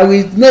 I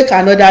will make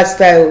another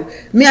style.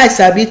 Me, I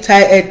sabi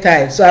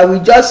tie. So I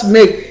will just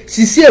make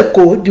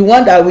Sisieko, the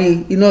one that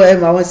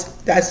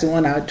that's the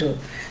one I'll do.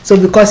 So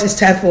because it's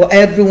time for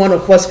every one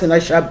of us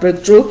financial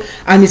breakthrough,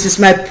 and it is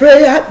my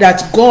prayer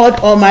that God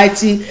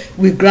Almighty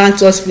will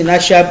grant us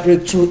financial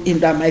breakthrough in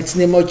the mighty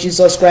name of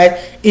Jesus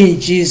Christ, in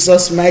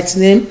Jesus' mighty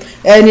name.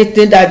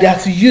 Anything that they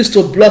have used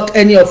to block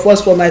any of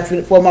us from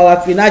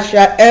our financial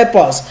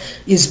helpers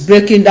is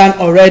breaking down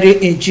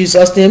already in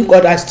Jesus' name.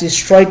 God has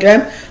destroyed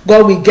them.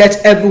 God will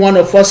get every one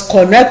of us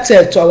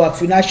connected to our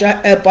financial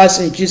helpers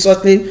in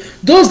Jesus' name.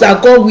 Those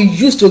that God will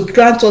use to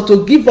grant or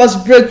to give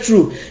us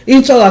breakthrough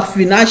into our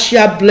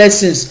financial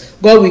blessings,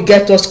 God will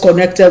get us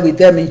connected with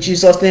them in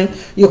Jesus' name.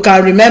 You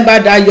can remember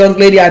that young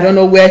lady, I don't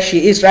know where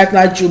she is right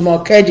now,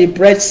 Jumoke, the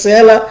bread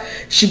seller.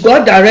 She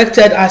got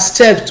directed her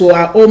steps to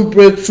her own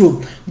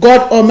breakthrough.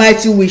 God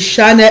Almighty will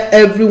channel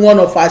every one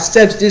of our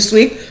steps this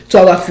week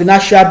to our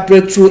financial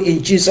breakthrough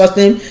in Jesus'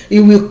 name. He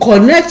will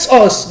connect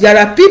us. There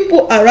are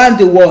people around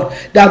the world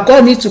that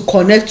God needs to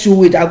connect you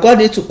with, that God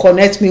needs to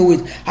connect me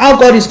with. How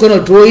God is going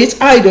to do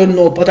it, I don't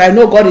know, but I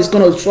know God is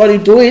going to surely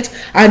do it.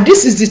 And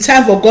this is the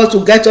time for God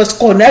to get us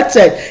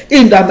connected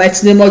in the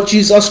mighty name of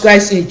Jesus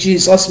Christ, in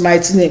Jesus'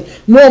 mighty name.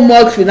 No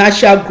more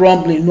financial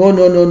grumbling.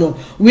 No.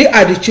 We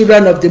are the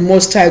children of the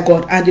Most High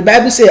God. And the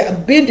Bible says,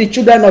 being the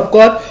children of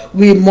God,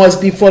 we must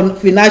be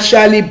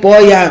financially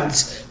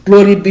buoyant.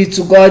 Glory be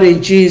to God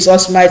in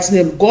Jesus' mighty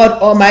name.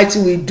 God Almighty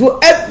will do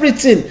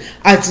everything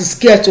at His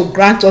care to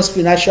grant us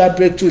financial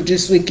breakthrough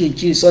this week in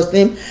Jesus'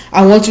 name.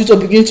 I want you to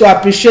begin to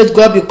appreciate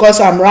God,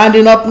 because I'm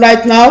rounding up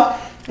right now.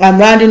 I'm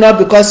rounding up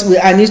because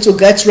I need to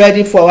get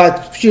ready for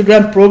our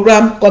children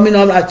program coming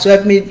on at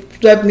 12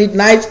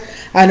 midnight.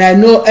 And I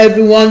know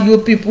everyone, you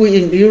people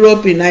in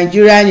Europe, in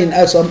Nigeria, and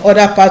in some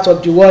other parts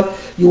of the world,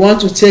 you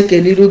want to take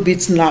a little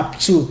bit nap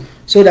too,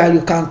 so that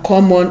you can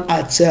come on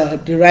at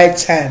the right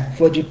time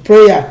for the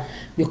prayer,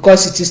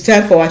 because it is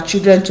time for our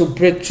children to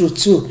break through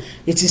too.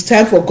 It is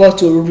time for God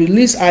to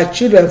release our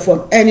children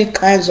from any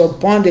kinds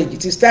of bondage.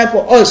 It is time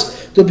for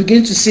us to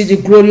begin to see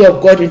the glory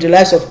of God in the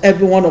lives of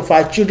every one of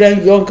our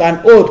children, young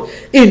and old,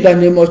 in the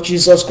name of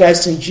Jesus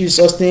Christ, in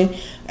Jesus' name.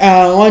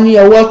 It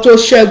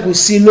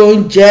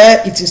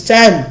is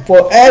time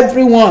for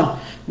everyone.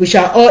 We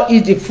shall all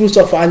eat the fruits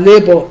of our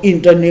labor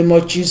in the name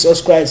of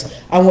Jesus Christ.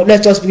 And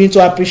let us begin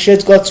to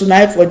appreciate God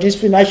tonight for this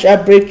financial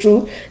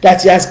breakthrough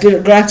that He has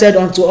granted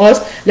unto us.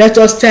 Let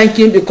us thank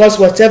Him, because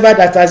whatever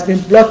that has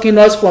been blocking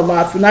us from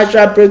our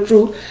financial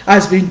breakthrough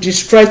has been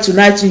destroyed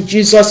tonight in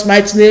Jesus'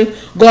 mighty name.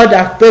 God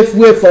has paved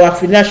way for our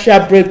financial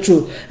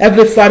breakthrough.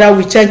 Heavenly Father,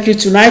 we thank You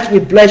tonight. We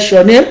bless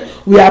Your name.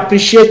 We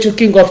appreciate You,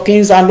 King of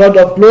Kings and Lord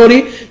of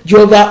Glory.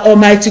 Jehovah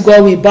Almighty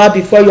God, we bow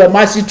before Your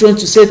mercy throne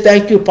to say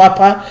thank You,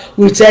 Papa.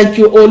 We thank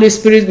You, Holy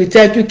Spirit. We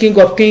thank You, King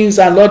of Kings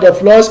and Lord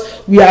of Lords.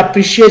 We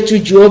appreciate You,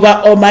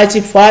 Jehovah Almighty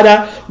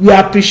Father. We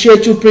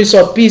appreciate You, Prince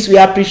of Peace. We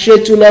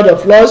appreciate You, Lord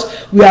of Lords.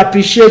 We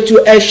appreciate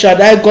You, El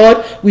Shaddai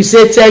God. We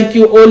say thank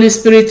You, Holy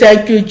Spirit.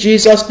 Thank You,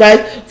 Jesus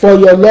Christ, for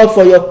Your love,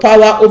 for Your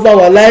power over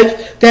our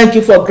life. Thank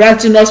You for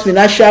granting us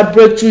financial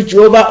breakthrough,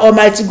 Jehovah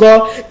Almighty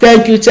God.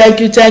 Thank You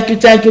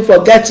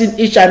for getting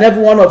each and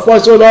every one of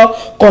us, oh Lord,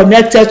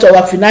 connected to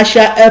our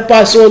financial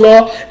helpers, oh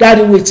Lord.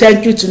 Daddy, we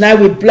thank you tonight.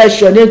 We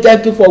bless your name.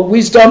 Thank you for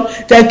wisdom.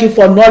 Thank you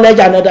for knowledge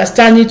and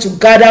understanding to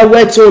gather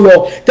wealth, oh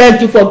Lord.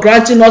 Thank you for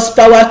granting us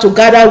power to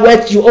gather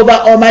wealth,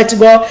 Jehovah Almighty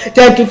God.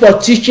 Thank you for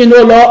teaching,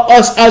 oh Lord,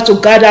 us how to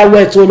gather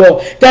wealth, oh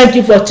Lord. Thank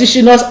you for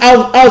teaching us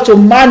how to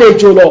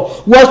manage, oh Lord,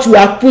 what you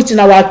have put in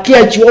our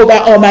care,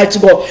 Jehovah Almighty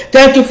God.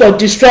 Thank you for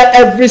destroying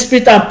every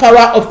spirit and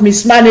power of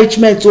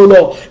mismanagement, oh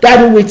Lord.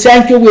 Daddy, we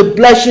thank you. We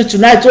bless you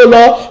tonight, oh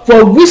Lord,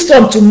 for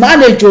wisdom to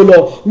manage, oh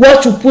Lord,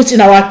 what you put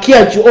in our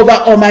care,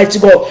 Jehovah Almighty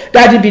God.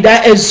 Daddy, be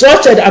thou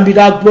exalted and be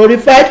thou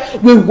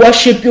glorified. We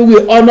worship you,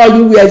 we honor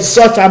you, we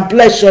exalt and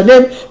bless your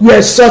name. We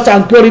exalt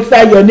and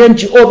glorify your name,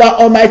 Jehovah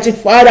Almighty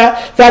Father.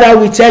 Father,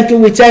 we thank you,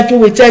 we thank you,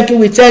 we thank you,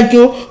 we thank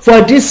you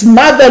for this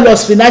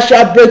marvelous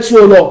financial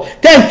breakthrough, oh Lord.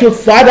 Thank you,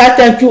 Father.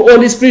 Thank you,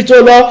 Holy Spirit,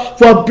 oh Lord,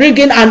 for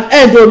bringing an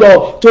end, oh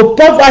Lord, to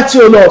poverty,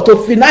 oh Lord, to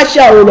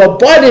financial, oh Lord,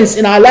 burdens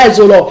in our lives,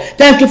 oh Lord.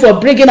 Thank you for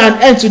bringing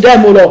an end to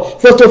them, oh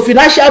Lord, for to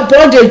financial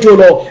bondage, oh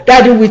Lord.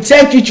 Daddy, we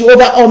thank you,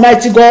 Jehovah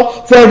Almighty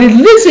God, for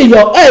releasing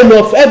your oil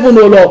of heaven,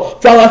 oh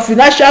Lord, for our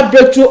financial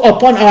breakthrough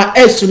upon our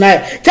heads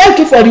tonight. Thank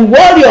you for the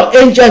warrior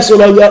angels, oh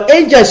Lord, your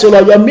angels, oh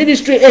Lord, your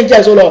ministry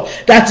angels, oh Lord,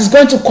 that is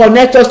going to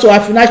connect us to our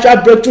financial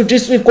breakthrough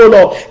this week, oh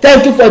Lord.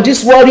 Thank you for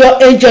this warrior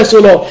angels,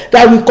 oh Lord,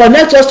 that will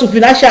connect us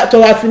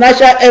to our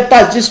financial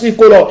helpers this week,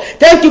 oh Lord.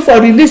 Thank you for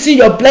releasing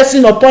your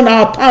blessing upon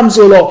our palms,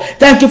 oh Lord.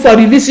 Thank you for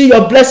releasing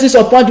your blessings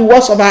upon the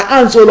works of our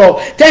hands, oh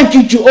Lord. Thank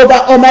you,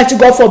 Jehovah Almighty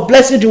God, for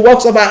blessing the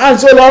works of our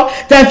hands, oh Lord.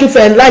 Thank you for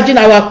enlarging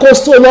our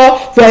coast, oh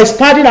Lord, for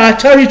expanding our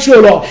territory,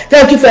 oh Lord.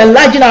 Thank you for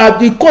enlarging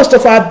the coast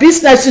of our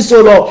businesses,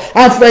 oh Lord,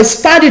 and for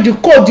expanding the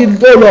coast,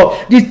 oh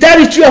Lord, the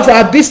territory of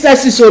our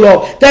businesses, oh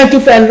Lord. Thank you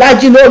for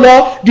enlarging, oh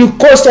Lord, the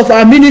coast of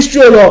our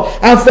ministry, oh Lord,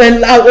 and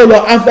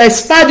for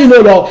expanding,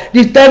 oh Lord,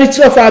 the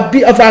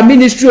territory of our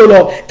ministry, oh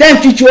Lord.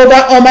 Thank you,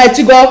 Jehovah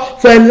Almighty God,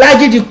 for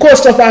enlarging the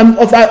coast of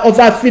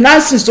our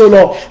finances, oh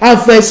Lord, and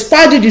for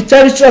expanding the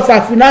territory of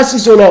our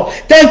finances, oh Lord.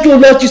 Thank you,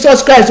 Lord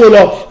Jesus Christ, oh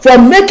Lord, for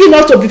making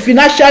us to be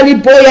financially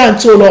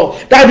buoyant, oh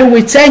Lord. Daddy,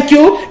 we thank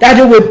you.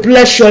 Daddy, we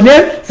bless your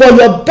name for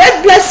your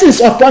big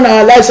blessings upon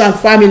our lives and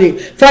family.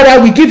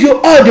 Father, we give you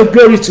all the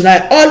glory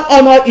tonight. All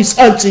honor is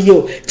unto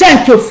you.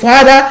 Thank you,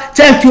 Father.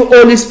 Thank you,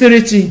 Holy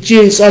Spirit, in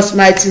Jesus'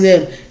 mighty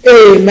name.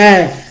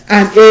 Amen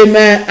and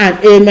amen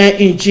and amen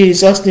in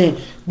Jesus' name.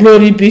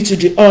 Glory be to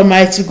the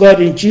Almighty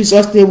God. In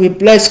Jesus' name, we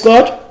bless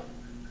God.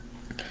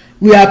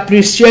 We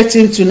appreciate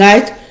him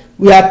tonight.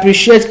 We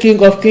appreciate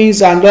King of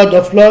Kings and Lord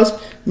of Lords,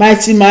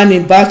 mighty man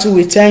in battle.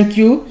 We thank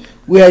you.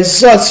 We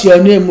exalt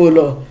your name, O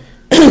Lord.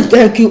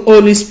 Thank you,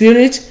 Holy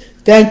Spirit.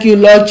 Thank you,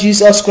 Lord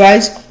Jesus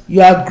Christ.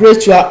 You are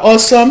great. You are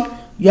awesome.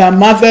 You are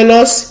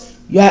marvelous.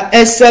 You are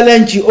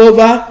excellent,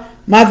 Jehovah.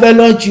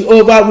 Marvelous,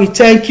 Jehovah. We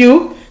thank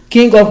you,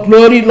 King of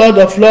glory, Lord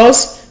of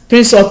Lords,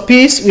 Prince of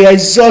Peace. We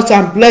exalt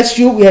and bless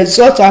you. We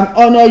exalt and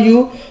honor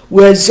you.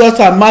 We exalt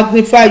and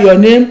magnify your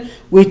name.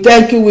 We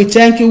thank you. We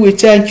thank you. We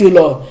thank you,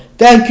 Lord.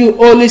 Thank you,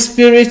 Holy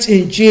Spirit,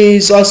 in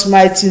Jesus'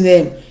 mighty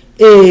name.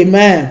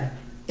 Amen.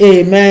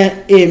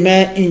 Amen.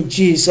 Amen. In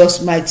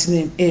Jesus' mighty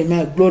name.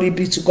 Amen. Glory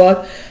be to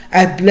God.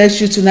 I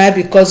bless you tonight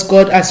because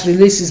God has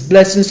released his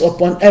blessings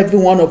upon every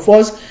one of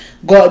us.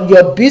 God,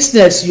 your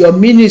business, your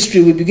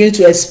ministry will begin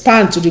to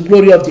expand to the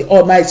glory of the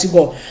Almighty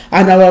God.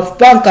 And our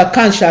bank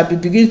account shall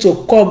begin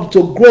to come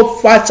to grow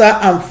faster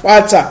and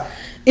faster.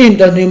 In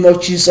the name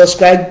of Jesus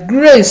Christ,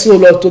 grace, O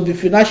Lord, to be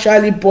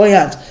financially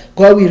buoyant.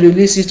 God will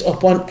release it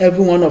upon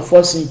every one of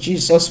us in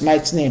Jesus'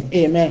 mighty name.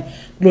 Amen.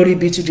 Glory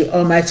be to the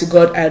Almighty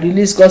God. I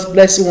release God's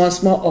blessing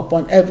once more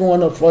upon every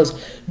one of us.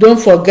 Don't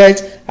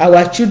forget,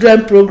 our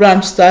children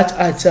program starts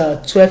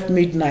at 12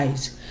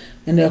 midnight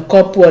in a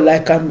couple,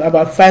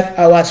 about 5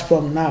 hours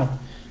from now.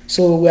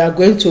 So we are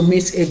going to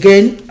meet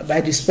again by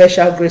the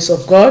special grace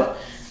of God.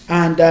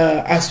 And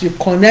as we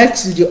connect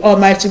to the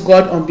Almighty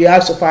God on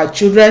behalf of our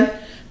children,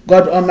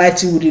 God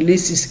Almighty will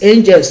release his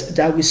angels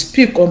that will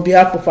speak on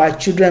behalf of our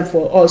children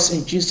for us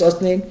in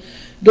Jesus' name.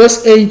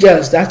 Those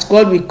angels that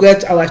God will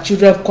get our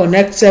children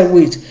connected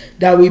with,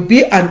 that will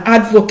be an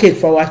advocate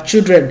for our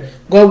children,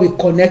 God will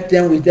connect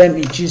them with them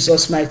in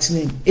Jesus' mighty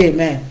name.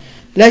 Amen.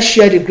 Let's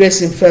share the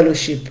grace in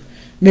fellowship.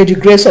 May the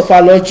grace of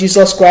our Lord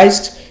Jesus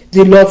Christ,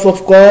 the love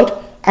of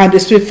God, and the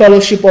sweet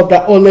fellowship of the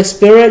Holy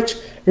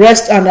Spirit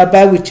rest and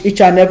abide with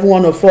each and every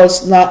one of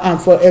us now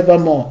and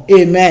forevermore.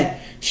 Amen.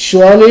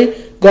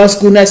 Surely God's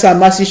goodness and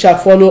mercy shall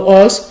follow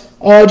us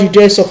all the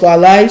days of our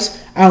lives,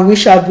 and we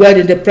shall dwell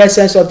in the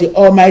presence of the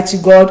Almighty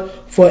God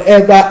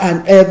forever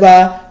and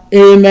ever.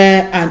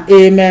 Amen and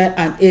amen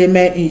and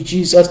amen in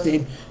Jesus'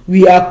 name.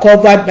 We are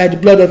covered by the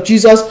blood of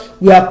Jesus.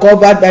 We are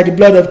covered by the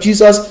blood of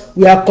Jesus.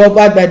 We are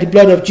covered by the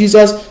blood of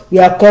Jesus. We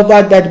are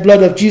covered by the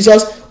blood of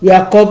Jesus. We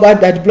are covered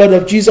by the blood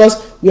of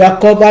Jesus. We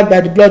are covered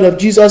by the blood of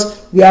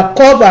Jesus. We are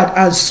covered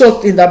and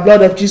soaked in the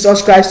blood of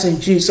Jesus Christ in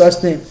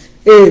Jesus' name.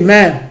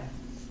 Amen.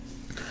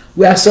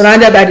 We are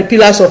surrounded by the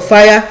pillars of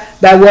fire,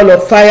 by wall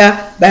of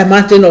fire, by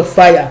mountain of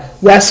fire.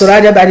 We are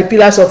surrounded by the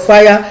pillars of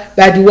fire,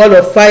 by the wall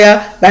of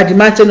fire, by the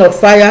mountain of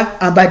fire,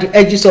 and by the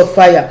edges of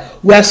fire.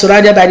 We are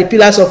surrounded by the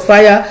pillars of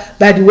fire,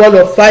 by the wall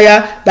of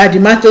fire, by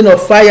the mountain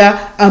of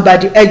fire, and by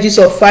the edges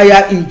of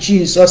fire in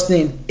Jesus'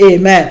 name.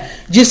 Amen.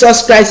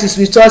 Jesus Christ is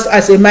with us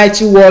as a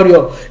mighty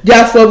warrior.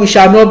 Therefore, we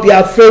shall not be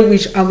afraid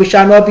and we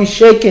shall not be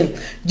shaken.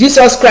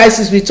 Jesus Christ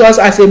is with us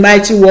as a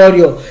mighty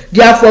warrior.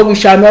 Therefore, we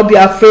shall not be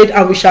afraid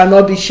and we shall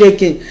not be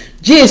shaken.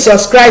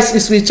 Jesus Christ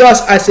is with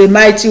us as a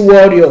mighty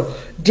warrior.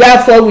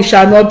 Therefore, we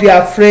shall not be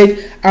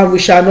afraid and we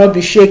shall not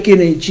be shaken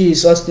in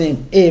Jesus'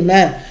 name.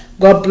 Amen.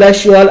 God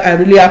bless you all. I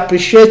really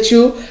appreciate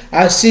you.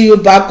 I'll see you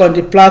back on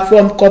the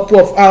platform a couple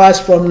of hours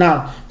from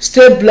now.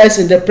 Stay blessed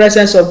in the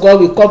presence of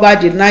God. We cover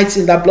the nights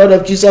in the blood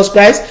of Jesus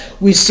Christ.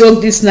 We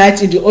soak this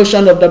night in the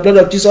ocean of the blood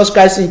of Jesus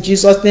Christ in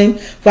Jesus' name.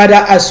 Father,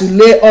 as you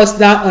lay us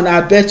down on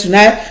our bed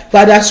tonight,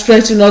 Father,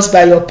 strengthen us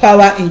by your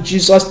power in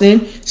Jesus'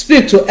 name.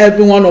 Speak to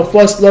every one of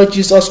us, Lord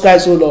Jesus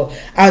Christ, O Lord,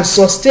 and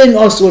sustain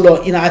us, O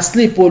Lord, in our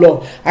sleep, O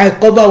Lord. I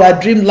cover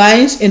our dream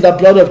lines in the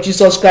blood of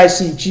Jesus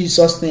Christ in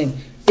Jesus' name.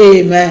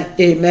 Amen.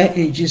 Amen.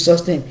 In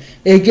Jesus' name.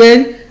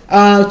 Again,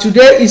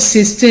 today is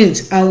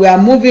 16th and we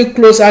are moving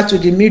closer to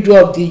the middle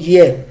of the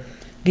year,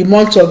 the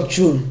month of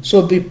June.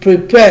 So be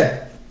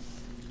prepared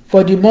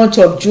for the month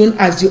of June.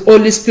 As the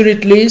Holy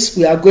Spirit leads,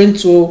 we are going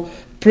to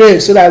pray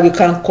so that we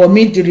can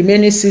commit the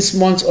remaining 6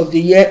 months of the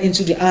year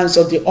into the hands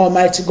of the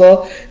Almighty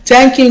God,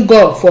 thanking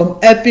God for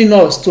helping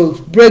us to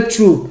break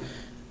through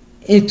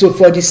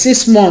for the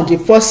 6 months, the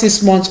first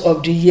 6 months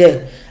of the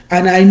year.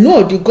 And I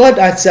know the God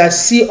that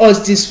has seen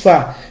us this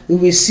far, we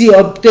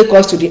will take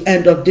us to the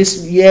end of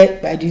this year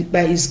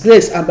by his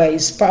grace and by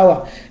his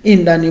power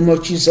in the name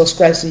of Jesus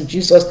Christ. In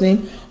Jesus'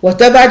 name,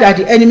 whatever that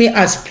the enemy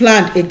has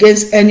planned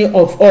against any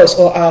of us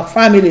or our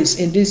families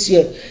in this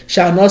year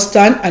shall not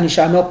stand and it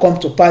shall not come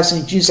to pass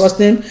in Jesus'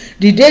 name.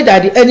 The day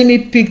that the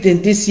enemy picked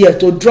in this year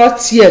to draw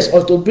tears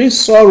or to bring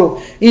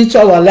sorrow into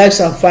our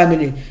lives and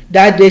family,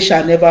 that day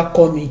shall never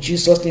come in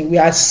Jesus' name. We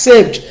are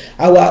saved.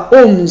 Our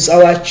homes,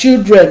 our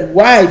children,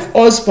 wife,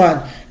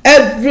 husband,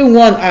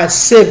 everyone are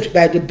saved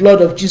by the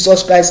blood of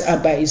Jesus Christ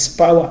and by his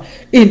power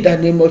in the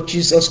name of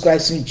Jesus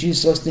Christ. In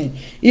Jesus' name,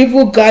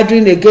 evil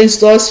gathering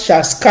against us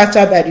shall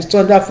scatter by the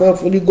thunder of the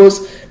Holy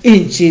Ghost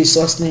in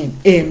Jesus' name.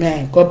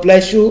 Amen. God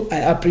bless you. I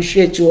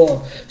appreciate you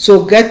all. So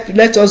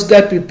let us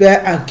get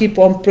prepared and keep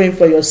on praying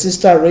for your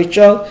sister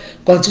Rachel.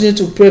 Continue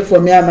to pray for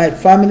me and my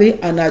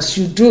family, and as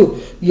you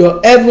do,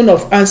 your heaven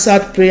of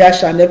answered prayer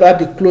shall never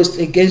be closed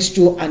against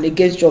you and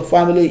against your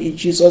family in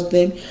Jesus'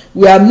 name.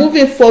 We are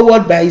moving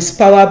forward by his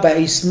power, by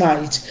his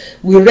might.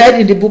 We read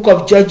in the book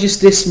of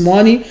Judges this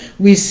morning.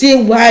 We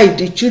see why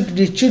the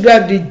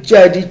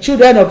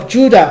children of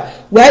Judah,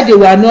 why they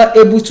were not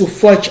able to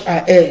forge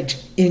ahead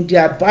in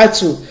their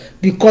battle,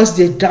 because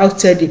they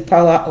doubted the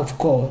power of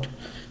God.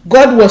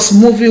 God was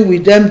moving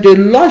with them. They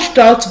launched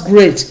out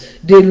great.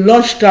 They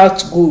launched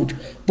out good.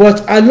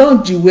 But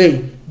along the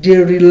way, they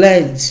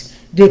relent.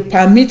 They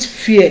permit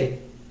fear.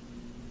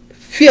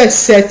 Fear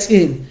sets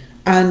in,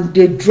 and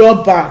they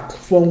draw back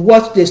from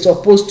what they're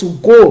supposed to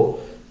go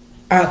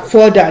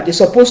further. They're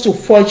supposed to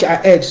forge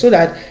ahead, so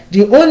that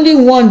the only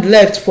one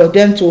left for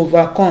them to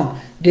overcome,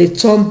 they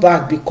turn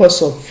back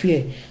because of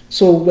fear.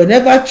 So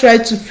whenever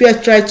fear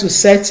try to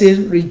set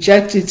in,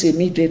 reject it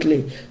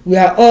immediately. We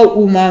are all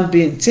human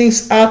beings.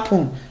 Things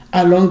happen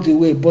along the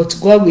way, but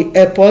God will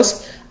help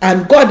us,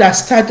 and God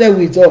has started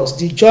with us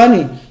the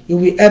journey. He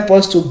will help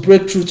us to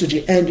break through to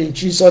the end in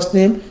Jesus'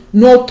 name.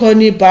 No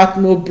turning back,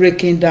 no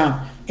breaking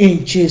down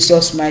in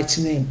Jesus'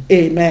 mighty name.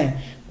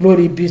 Amen.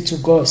 Glory be to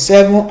God.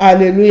 7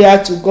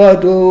 hallelujah to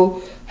God.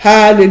 Oh,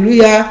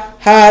 hallelujah,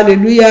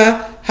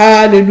 hallelujah,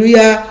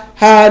 hallelujah,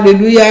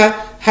 hallelujah,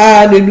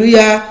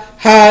 hallelujah,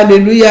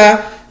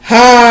 hallelujah,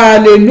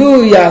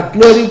 hallelujah.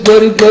 Glory,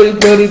 glory, glory,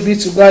 glory be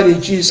to God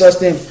in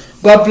Jesus' name.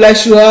 God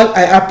bless you all.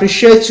 I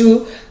appreciate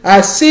you.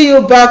 I'll see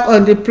you back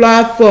on the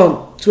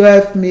platform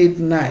 12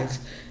 midnight.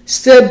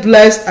 Stay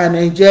blessed and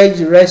enjoy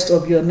the rest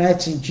of your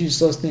night in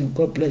Jesus' name.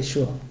 God bless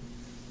you all.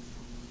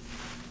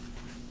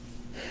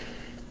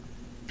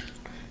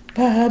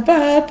 Ba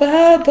ba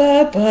ba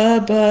ba ba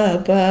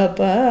ba ba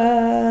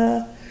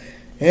ba.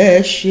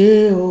 Ẹ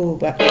ṣé o.